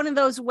myself one of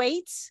those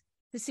weights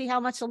to see how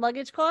much the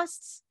luggage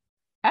costs.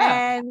 Oh.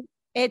 And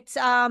it's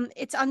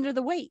under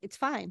the weight. It's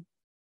fine.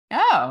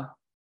 Oh.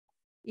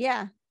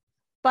 Yeah.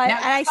 But Now,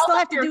 I still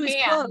have to do his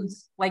hand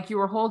clothes. like you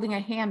were holding a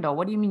handle.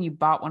 What do you mean you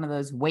bought one of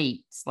those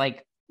weights?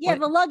 Like yeah,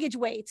 the luggage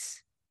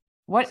weights.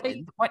 What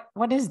So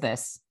what is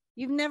this?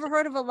 You've never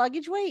heard of a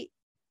luggage weight?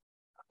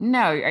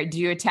 No. Do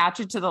you attach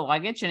it to the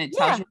luggage and it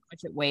tells you how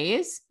much it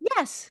weighs?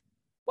 Yes.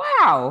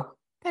 Wow.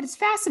 That is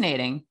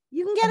fascinating.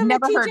 You can get I've them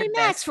at never heard TJ of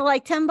Maxx this. for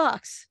like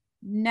 $10.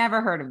 Never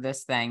heard of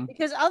this thing.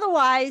 Because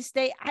otherwise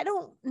I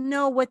don't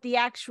know what the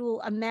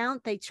actual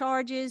amount they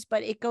charge is,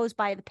 but it goes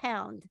by the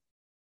pound.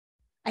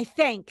 I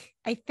think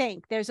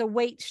there's a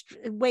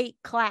weight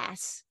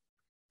class.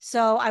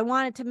 So I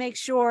wanted to make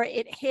sure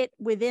it hit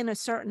within a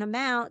certain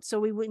amount so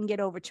we wouldn't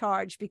get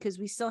overcharged, because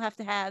we still have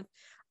to have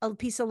a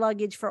piece of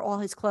luggage for all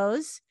his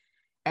clothes.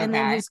 Okay. And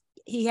then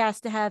he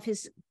has to have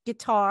his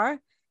guitar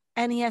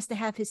and he has to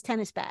have his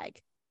tennis bag.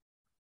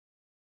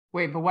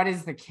 Wait, but what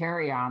is the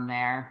carry-on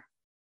there?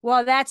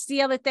 Well, that's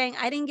the other thing.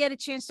 I didn't get a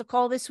chance to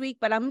call this week,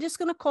 but I'm just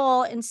going to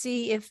call and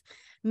see if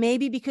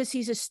maybe because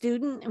he's a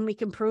student and we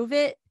can prove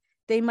it,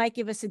 they might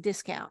give us a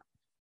discount.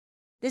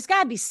 There's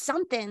got to be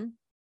something.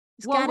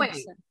 Well,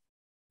 wait,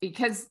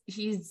 because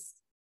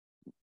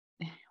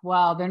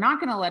well, they're not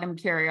going to let him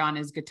carry on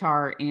his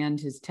guitar and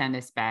his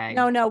tennis bag.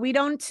 No, we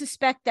don't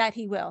suspect that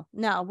he will.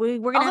 No, we're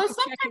going to Although have to check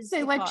sometimes his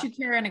they guitar. let you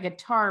carry on a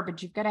guitar,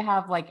 but you've got to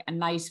have like a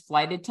nice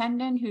flight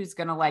attendant who's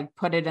going to like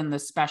put it in the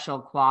special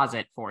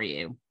closet for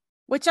you.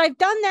 Which I've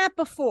done that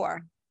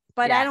before,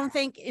 but I Yeah. don't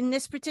think in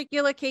this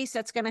particular case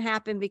that's going to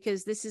happen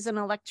because this is an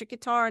electric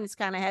guitar and it's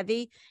kind of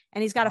heavy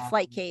and he's got a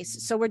flight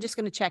case. So we're just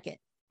going to check it.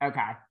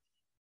 Okay.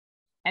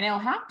 And he'll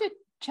have to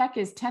check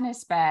his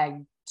tennis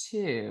bag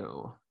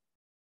too.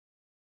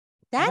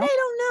 That What? I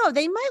don't know.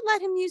 They might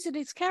let him use it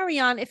as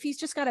carry-on if he's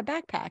just got a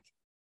backpack.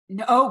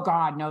 No, oh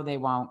God, no, they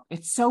won't.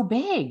 It's so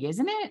big,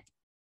 isn't it?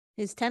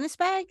 His tennis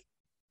bag?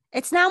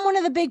 It's not one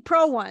of the big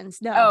pro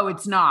ones. No. Oh,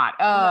 it's not.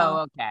 Oh,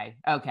 No. okay.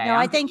 Okay. No, I'm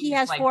I think he thinking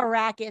has it's like, 4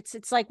 rackets.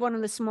 It's like one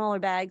of the smaller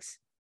bags.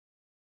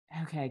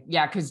 okay.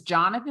 Yeah, because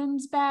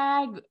Jonathan's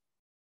bag,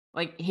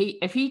 like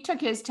if he took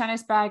his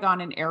tennis bag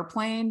on an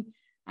airplane,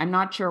 I'm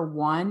not sure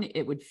one,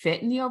 it would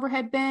fit in the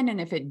overhead bin.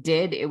 And if it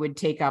did, it would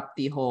take up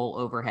the whole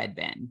overhead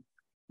bin.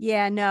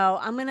 Yeah, no,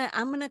 I'm gonna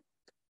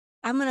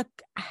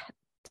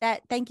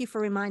thank you for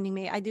reminding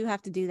me. I do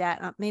have to do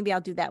that. Maybe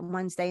I'll do that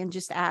Wednesday and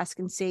just ask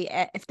and see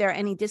if there are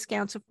any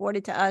discounts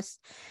afforded to us,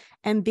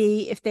 and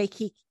B, if they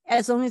keep,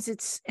 as long as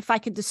if I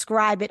could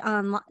describe it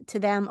on to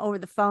them over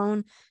the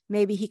phone,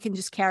 maybe he can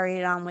just carry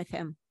it on with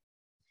him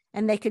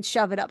and they could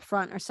shove it up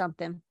front or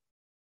something.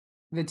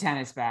 The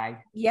tennis bag.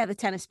 Yeah, the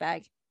tennis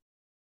bag.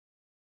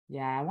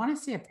 Yeah, I want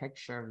to see a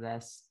picture of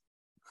this.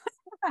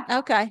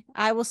 Okay,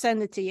 I will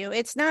send it to you.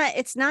 It's not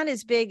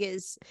as big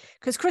as,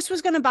 because Chris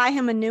was going to buy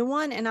him a new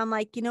one, and I'm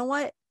like, you know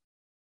what?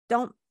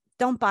 Don't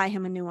buy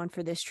him a new one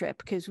for this trip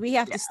because we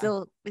have to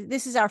still.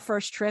 This is our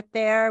first trip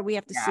there. We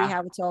have to see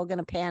how it's all going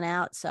to pan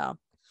out. So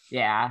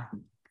yeah,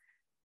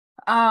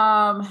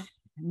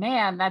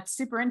 man, that's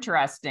super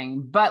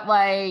interesting. But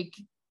like,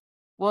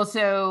 well,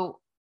 so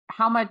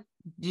how much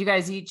do you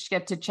guys each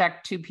get to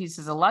check 2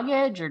 pieces of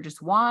luggage or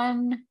just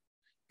one?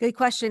 Good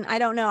question. I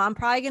don't know. I'm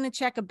probably going to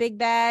check a big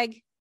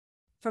bag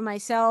for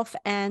myself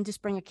and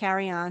just bring a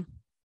carry-on.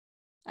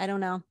 I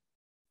don't know.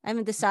 I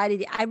haven't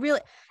decided.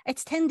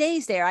 It's 10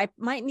 days there. I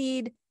might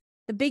need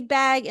the big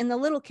bag and the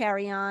little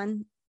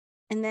carry-on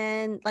and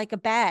then like a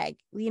bag,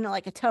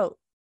 like a tote.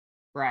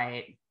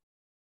 Right.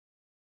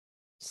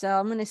 So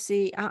I'm going to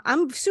see.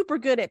 I'm super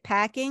good at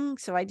packing.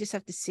 So I just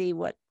have to see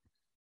what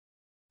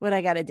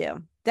I got to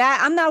do.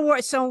 That I'm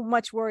not so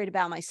much worried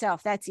about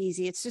myself. That's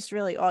easy. It's just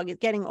really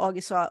getting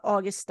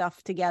August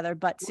stuff together.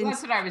 But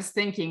that's what I was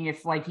thinking.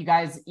 If like you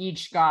guys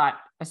each got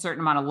a certain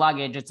amount of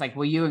luggage, it's like,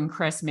 well, you and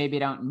Chris maybe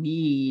don't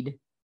need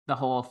the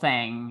whole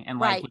thing, and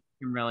like it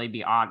can really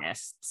be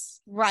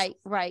August's. Right.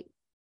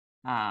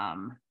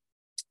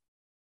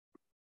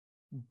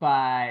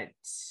 But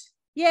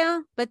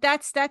yeah, but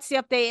that's the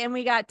update, and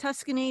we got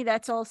Tuscany.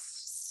 That's all.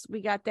 We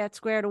got that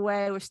squared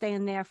away. We're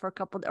staying there for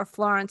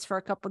Florence for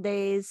a couple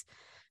days.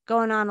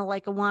 Going on a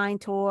wine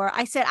tour.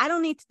 I said, I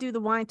don't need to do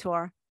the wine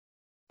tour.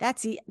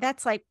 That's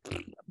like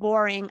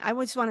boring. I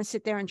just want to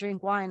sit there and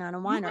drink wine on a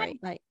winery.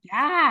 Like,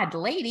 God,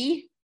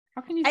 lady,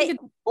 how can you think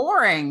it's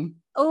boring?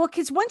 Oh,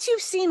 because once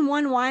you've seen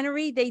one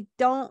winery,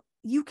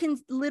 you can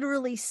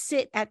literally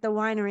sit at the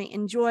winery,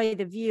 enjoy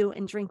the view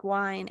and drink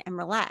wine and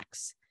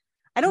relax.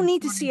 I don't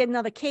need to see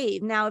another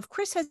cave. Now, if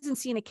Chris hasn't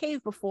seen a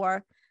cave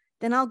before,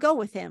 then I'll go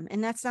with him.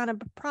 And that's not a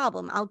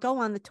problem. I'll go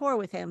on the tour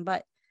with him,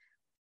 but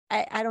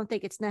I don't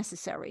think it's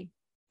necessary.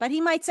 But he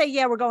might say,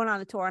 yeah, we're going on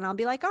the tour. And I'll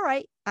be like, all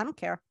right, I don't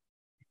care.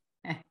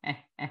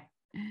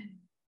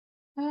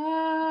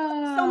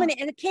 So many,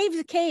 and a cave's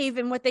a cave.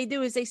 And what they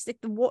do is they stick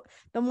the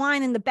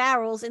wine in the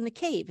barrels in the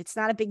cave. It's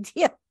not a big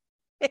deal.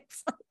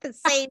 It's like the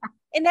same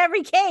in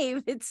every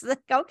cave. It's like,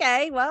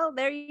 okay, well,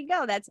 there you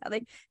go. That's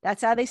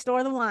how they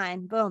store the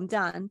wine. Boom,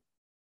 done.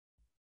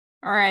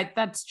 All right,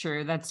 that's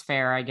true. That's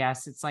fair, I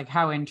guess. It's like,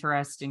 how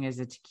interesting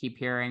is it to keep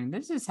hearing,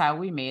 this is how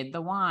we made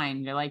the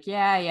wine? You're like,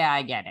 yeah,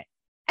 I get it.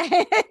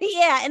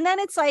 Yeah, and then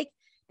it's like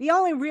the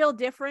only real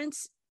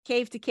difference,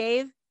 cave to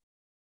cave,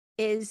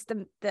 is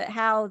the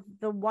how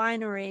the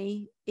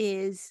winery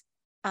is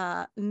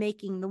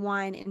making the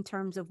wine in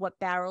terms of what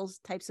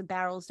types of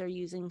barrels they're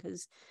using,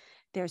 because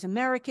there's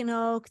American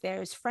oak,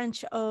 there's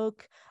French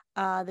oak,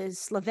 there's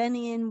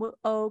Slovenian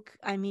oak.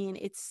 I mean,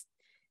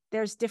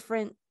 there's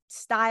different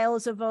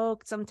styles of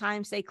oak.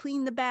 Sometimes they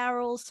clean the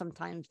barrels,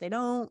 sometimes they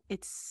don't.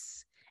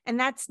 And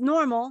that's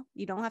normal.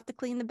 You don't have to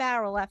clean the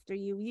barrel after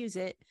you use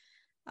it,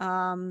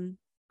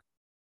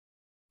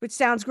 which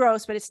sounds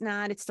gross, but it's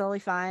not. It's totally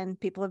fine.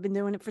 People have been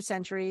doing it for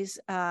centuries.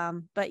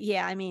 But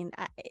yeah, I mean,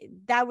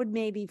 that would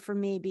maybe for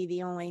me be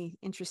the only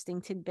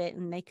interesting tidbit,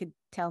 and they could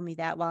tell me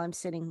that while I'm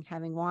sitting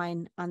having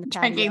wine on the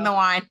patio. Drinking the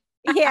wine.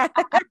 Yeah.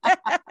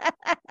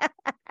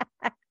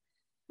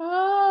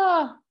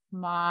 Oh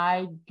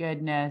my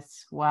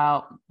goodness.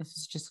 Well, this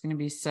is just going to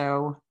be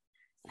so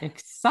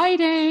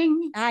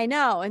exciting. I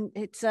know. And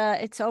it's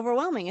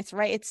overwhelming. It's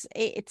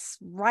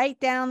right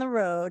down the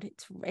road.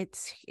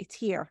 It's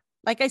here.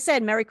 Like I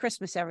said, Merry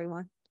Christmas,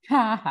 everyone.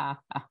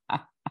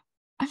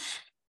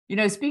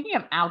 Speaking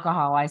of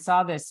alcohol, I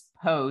saw this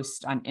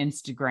post on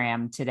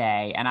Instagram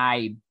today, and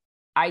I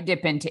I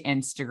dip into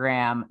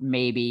Instagram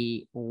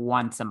maybe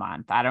once a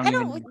month. I don't I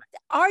even. don't.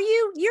 Are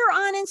you? You're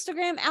on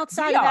Instagram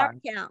outside We of our are.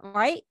 account,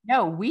 right?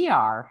 No, we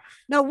are.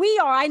 No, we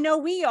are. I know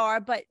we are,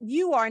 but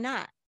you are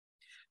not.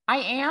 I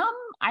am.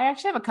 I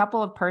actually have a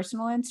couple of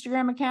personal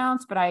Instagram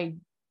accounts, but I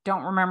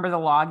don't remember the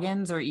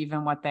logins or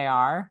even what they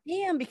are.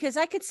 Damn, because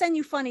I could send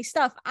you funny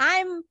stuff.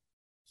 I'm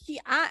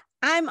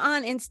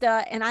on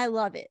Insta and I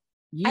love it.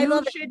 I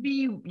love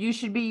You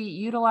should be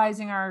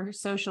utilizing our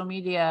social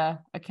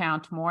media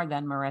account more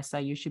than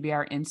Marissa. You should be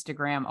our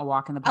Instagram, a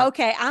walk in the park.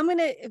 Okay,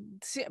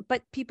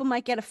 but people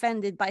might get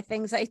offended by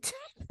things I do.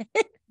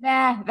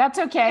 Nah, that's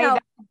okay. No.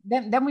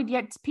 Then we'd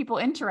get people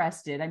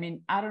interested. I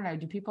mean, I don't know.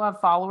 Do people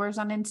have followers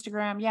on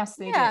Instagram? Yes,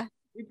 they do.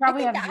 We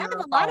probably have I have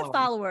zero a lot of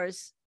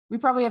followers. We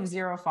probably have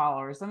 0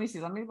 followers. Let me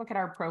see. Let me look at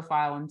our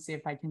profile and see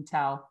if I can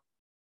tell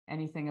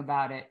anything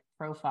about it.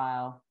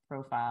 Profile.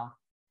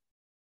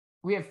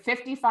 We have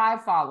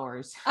 55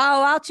 followers.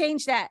 Oh, I'll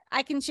change that.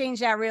 I can change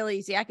that real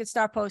easy. I could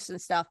start posting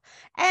stuff,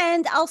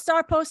 and I'll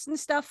start posting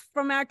stuff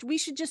we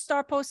should just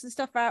start posting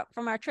stuff out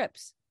from our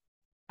trips.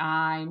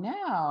 I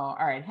know. All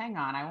right, hang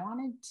on. I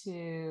wanted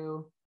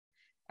to.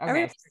 Okay.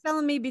 Everybody's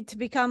telling me to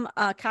become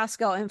a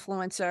Costco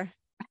influencer.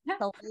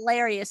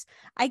 Hilarious.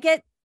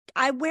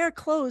 I wear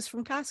clothes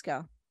from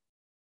Costco,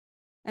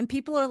 and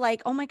people are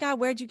like, "Oh my God,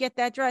 where'd you get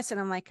that dress?"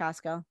 And I'm like,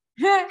 Costco.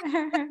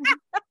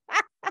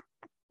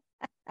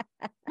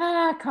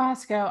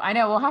 Costco. I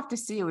know. We'll have to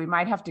see. We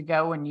might have to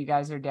go when you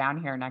guys are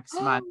down here next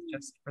month,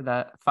 just for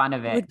the fun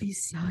of it. It would be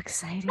so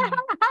exciting.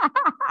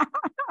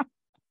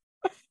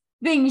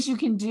 Things you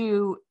can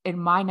do in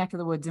my neck of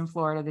the woods in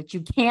Florida that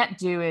you can't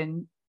do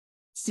in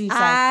Seaside.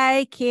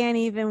 I can't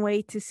even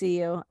wait to see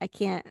you. I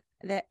can't.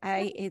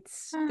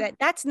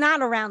 That's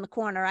not around the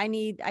corner. I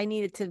need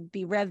it to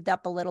be revved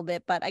up a little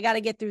bit, but I got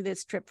to get through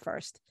this trip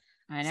first.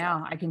 I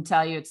know. I can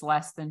tell you it's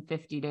less than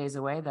 50 days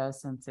away though,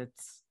 since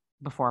it's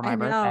before my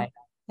birthday.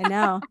 I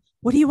know.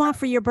 What do you want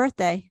for your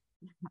birthday?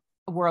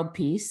 World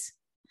peace.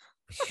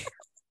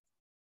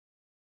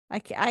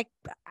 I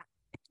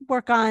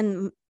work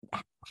on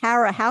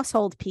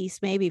household peace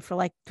maybe for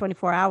like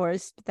 24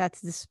 hours.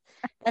 That's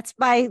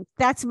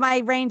my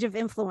range of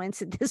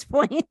influence at this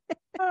point.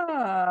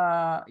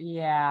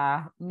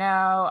 Yeah.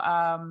 No.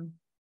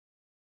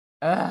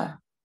 I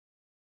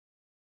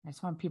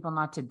just want people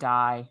not to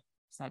die.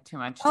 Is that too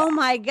much? Oh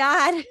my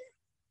God.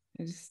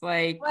 It's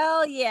like,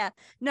 well, yeah.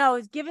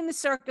 No, given the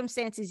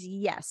circumstances,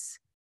 yes.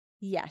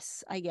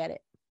 Yes, I get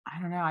it.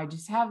 I don't know. I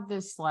just have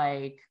this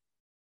like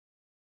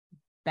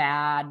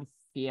bad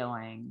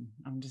feeling.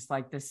 I'm just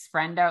like this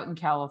friend out in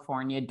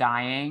California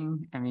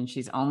dying. I mean,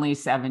 she's only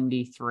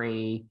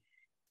 73.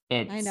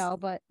 I know,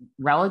 but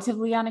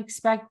relatively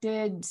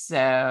unexpected.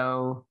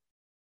 So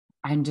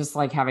I'm just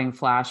like having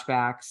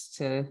flashbacks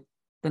to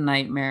the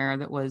nightmare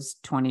that was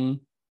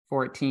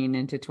 2014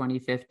 into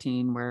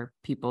 2015, where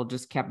people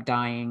just kept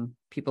dying,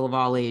 people of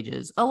all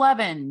ages,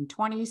 11,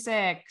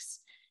 26,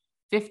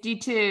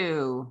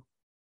 52,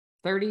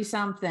 30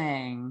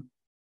 something.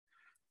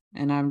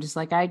 And I'm just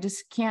like, I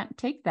just can't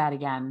take that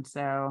again.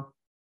 So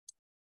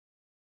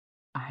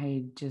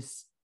I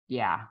just,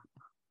 yeah.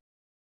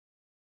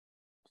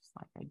 Just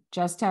like, I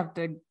just have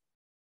to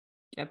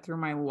get through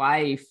my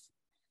life.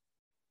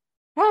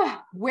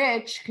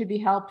 Which could be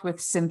helped with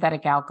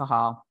synthetic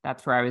alcohol.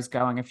 That's where I was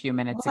going a few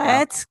minutes ago.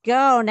 Let's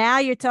go. Now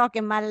you're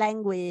talking my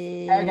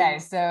language. Okay,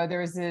 so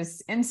there was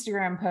this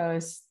Instagram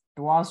post,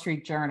 the Wall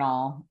Street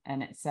Journal,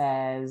 and it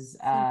says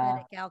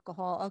synthetic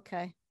alcohol.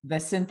 Okay. The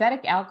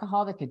synthetic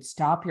alcohol that could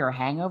stop your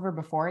hangover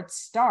before it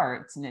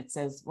starts. And it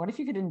says, what if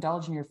you could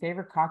indulge in your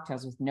favorite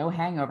cocktails with no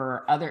hangover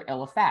or other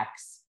ill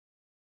effects?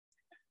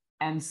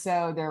 And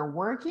so they're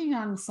working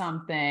on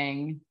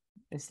something,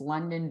 this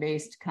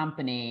London-based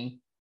company,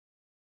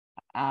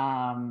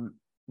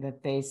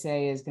 that they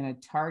say is going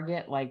to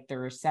target like the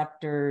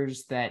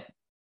receptors that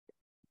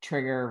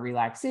trigger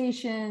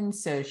relaxation,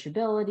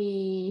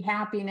 sociability,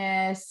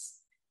 happiness.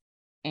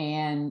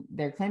 And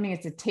they're claiming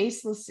it's a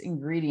tasteless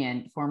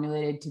ingredient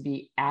formulated to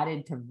be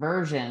added to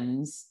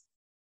versions.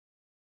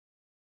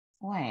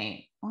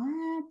 Wait,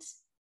 what?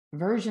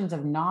 Versions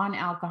of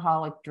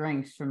non-alcoholic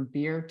drinks, from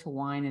beer to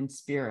wine and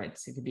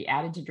spirits. It could be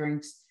added to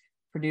drinks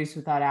produced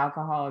without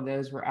alcohol or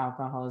those where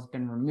alcohol has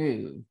been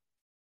removed.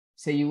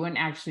 So you wouldn't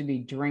actually be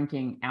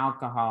drinking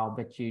alcohol,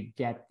 but you'd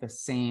get the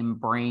same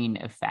brain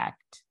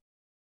effect.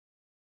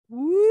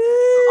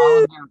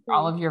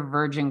 All of your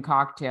virgin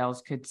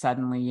cocktails could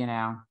suddenly,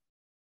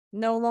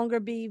 no longer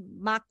be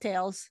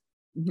mocktails.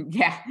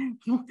 Yeah.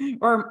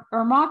 or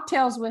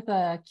mocktails with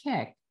a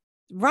kick.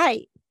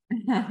 Right.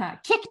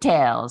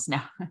 Kicktails.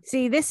 No.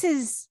 See, this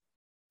is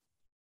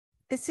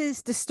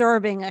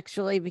disturbing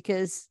actually,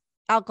 because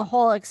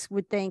alcoholics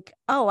would think,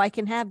 oh, I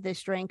can have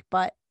this drink,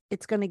 but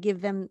it's going to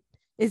give them.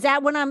 Is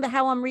that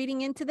how I'm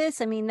reading into this?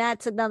 I mean,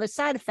 that's another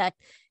side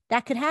effect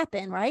that could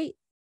happen, right?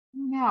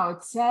 No,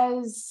 it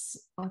says,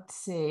 let's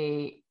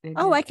see.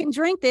 Oh, I can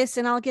drink this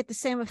and I'll get the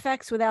same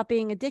effects without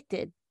being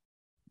addicted.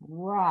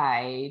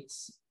 Right.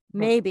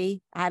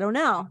 Maybe. I don't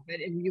know. But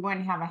you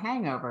wouldn't have a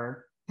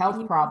hangover.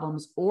 health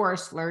problems, or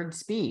slurred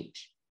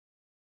speech.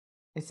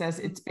 It says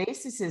its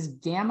basis is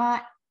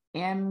gamma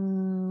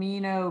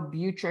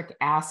aminobutyric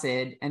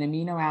acid, an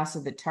amino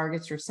acid that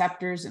targets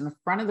receptors in the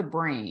front of the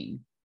brain.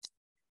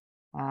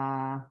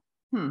 I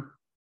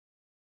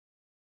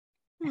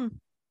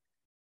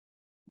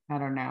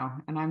don't know.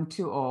 And I'm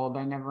too old.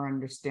 I never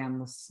understand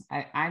this.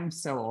 I'm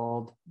so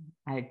old.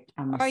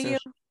 Are you?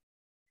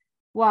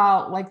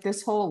 Well, like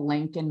this whole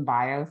link in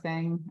bio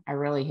thing, I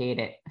really hate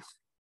it.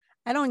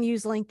 I don't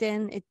use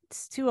LinkedIn.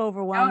 It's too No,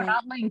 overwhelming.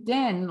 not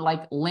LinkedIn,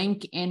 like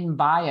link in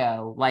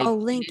bio, like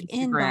link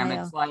in Instagram.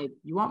 bio. It's like,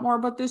 you want more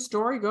about this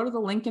story? Go to the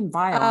link in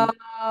bio. Oh,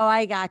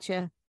 I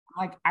gotcha.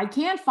 Like, I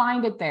can't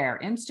find it there.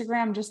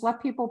 Instagram, just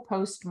let people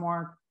post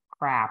more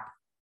crap.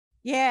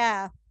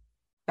 Yeah.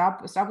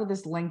 Stop with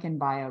this link in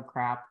bio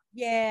crap.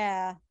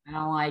 Yeah. I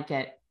don't like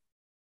it.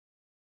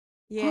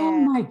 Yeah. Oh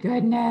my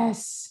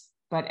goodness.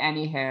 But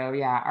anywho,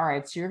 yeah. All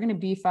right. So you're gonna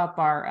beef up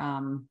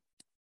our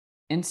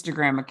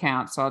Instagram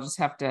account. So I'll just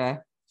have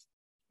to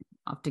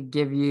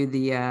give you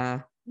the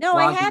No,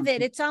 I login. have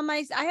it.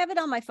 I have it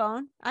on my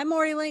phone. I'm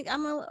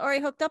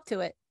already hooked up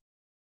to it.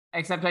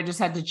 Except I just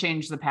had to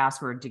change the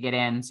password to get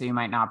in, so you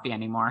might not be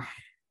anymore.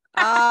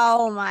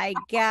 Oh my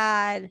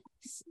God.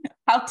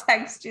 I'll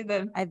text you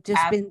I've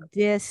just been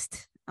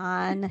dissed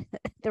on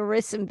the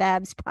Ris and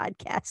Babs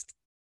podcast.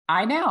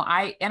 I know.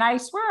 I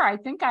swear, I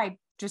think I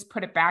just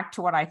put it back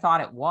to what I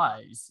thought it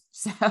was.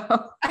 So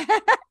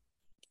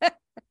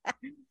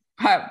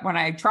but when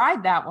I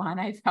tried that one,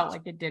 I felt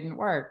like it didn't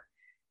work.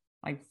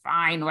 Like,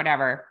 fine,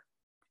 whatever.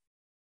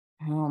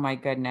 Oh my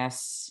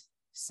goodness.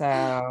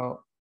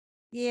 So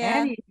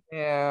yeah,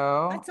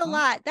 anywho, that's a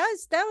lot. That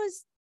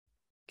was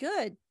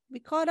good. We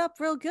caught up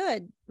real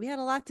good. We had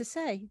a lot to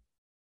say.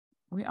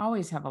 we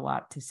always have a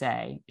lot to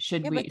say.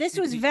 But this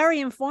was very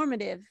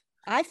informative,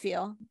 I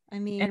feel. I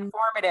mean,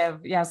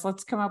 informative. Yes,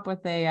 let's come up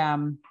with a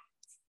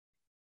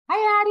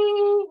hi,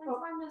 Addie.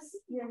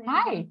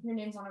 Hi. Your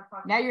name's on our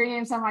podcast. Now your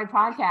name's on my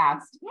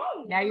podcast.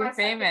 Yay. Now you're My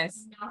second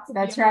famous. not to be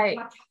That's on your right.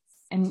 podcast.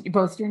 And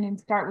both your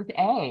names start with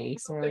A,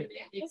 so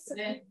Mix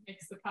the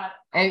cut.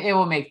 it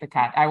will make the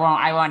cut. I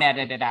won't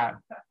edit it out.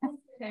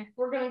 Okay,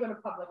 we're gonna go to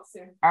public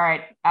soon. All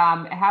right.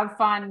 Have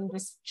fun.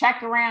 Just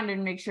check around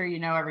and make sure you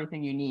know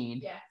everything you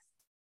need. Yes.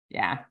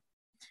 Yeah.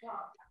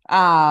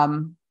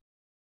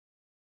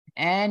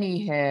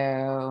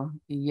 Anywho,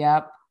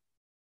 yep.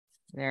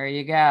 There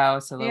you go.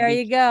 So there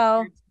you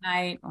go.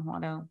 Tonight.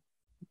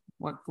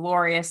 What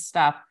glorious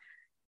stuff.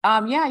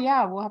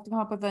 Yeah. We'll have to come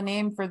up with a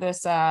name for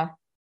this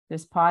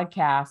this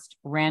podcast,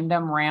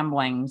 Random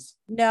Ramblings.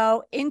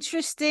 No,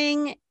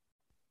 interesting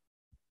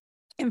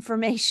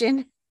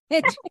information.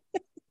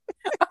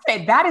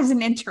 Okay, that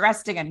isn't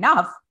interesting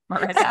enough,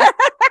 Marissa.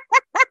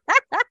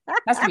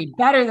 Has to be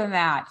better than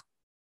that.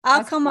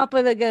 I'll come up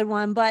with a good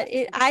one, but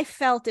I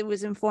felt it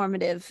was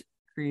informative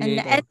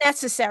and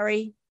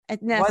necessary. It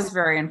was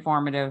very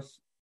informative.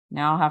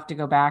 Now I'll have to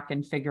go back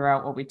and figure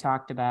out what we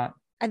talked about.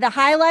 The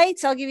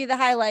highlights, I'll give you the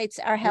highlights.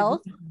 Our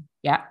health.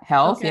 Yeah,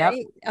 health. Okay.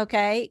 Yep.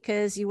 Okay,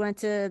 because you went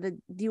to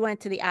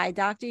the eye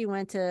doctor, you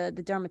went to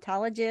the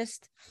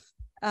dermatologist.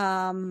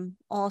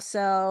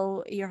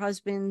 Also your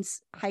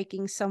husband's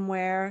hiking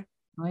somewhere.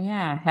 Oh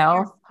yeah,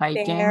 health,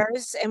 hiking,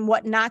 bears, and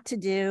what not to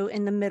do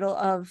in the middle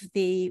of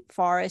the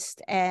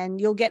forest. And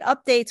you'll get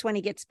updates when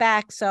he gets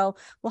back. So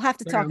we'll have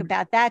to talk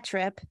about that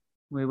trip.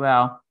 We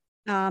will.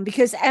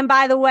 Because, and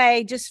by the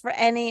way, just for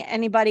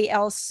anybody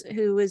else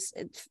who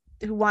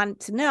wanted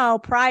to know,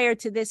 prior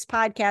to this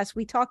podcast,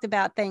 we talked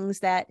about things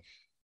that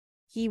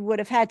he would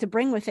have had to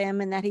bring with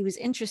him and that he was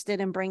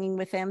interested in bringing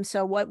with him.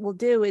 So what we'll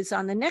do is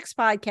on the next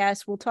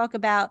podcast, we'll talk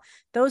about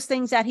those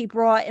things that he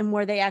brought and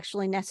were they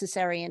actually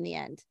necessary in the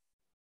end.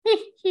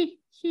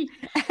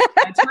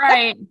 That's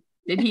right.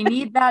 Did he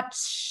need that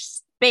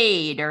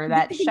spade or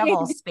that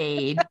shovel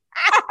spade?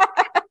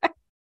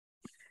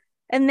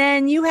 And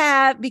then you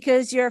have,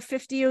 because you're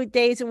 50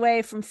 days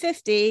away from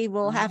 50,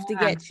 we'll have to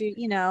get you,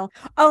 and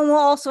we'll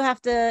also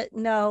have to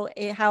know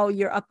how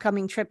your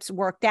upcoming trips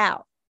worked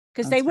out,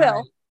 because they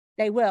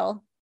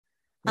will.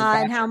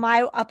 And how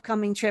my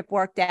upcoming trip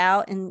worked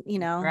out, and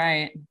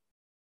right.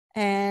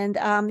 And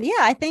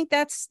I think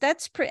that's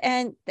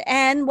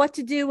and what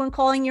to do when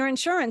calling your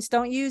insurance.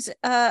 Don't use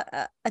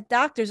a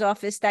doctor's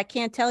office that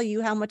can't tell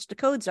you how much the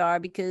codes are,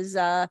 because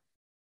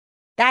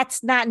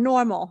that's not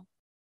normal.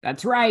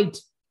 That's right.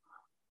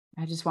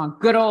 I just want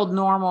good old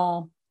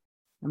normal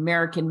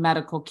American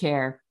medical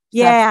care.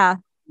 Yeah.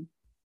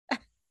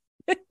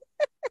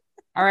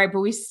 All right, but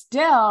we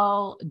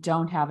still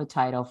don't have a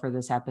title for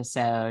this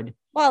episode.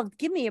 Well,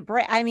 give me a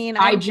break. I mean,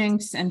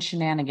 hijinks and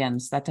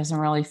shenanigans. That doesn't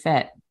really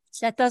fit.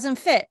 That doesn't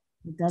fit.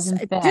 It doesn't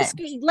fit.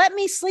 Just let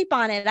me sleep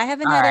on it. I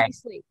haven't had any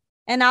sleep.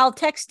 And I'll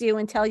text you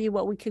and tell you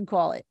what we could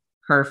call it.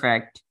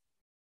 Perfect.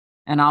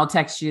 And I'll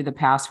text you the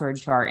password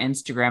to our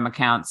Instagram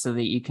account so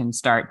that you can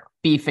start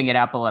beefing it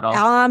up a little.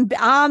 I'm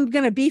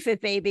going to beef it,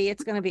 baby.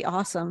 It's going to be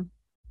awesome.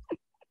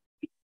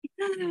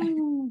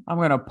 I'm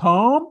going to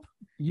pump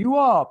you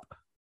up.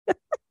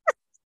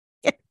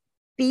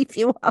 Beef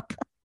you up.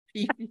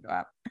 Beef you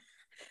up.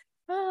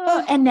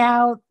 And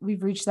now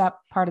we've reached that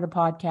part of the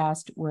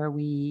podcast where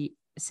we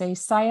say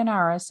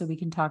sayonara so we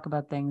can talk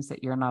about things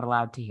that you're not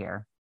allowed to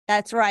hear.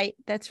 That's right.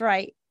 That's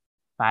right.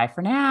 Bye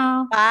for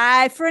now.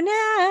 Bye for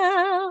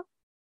now.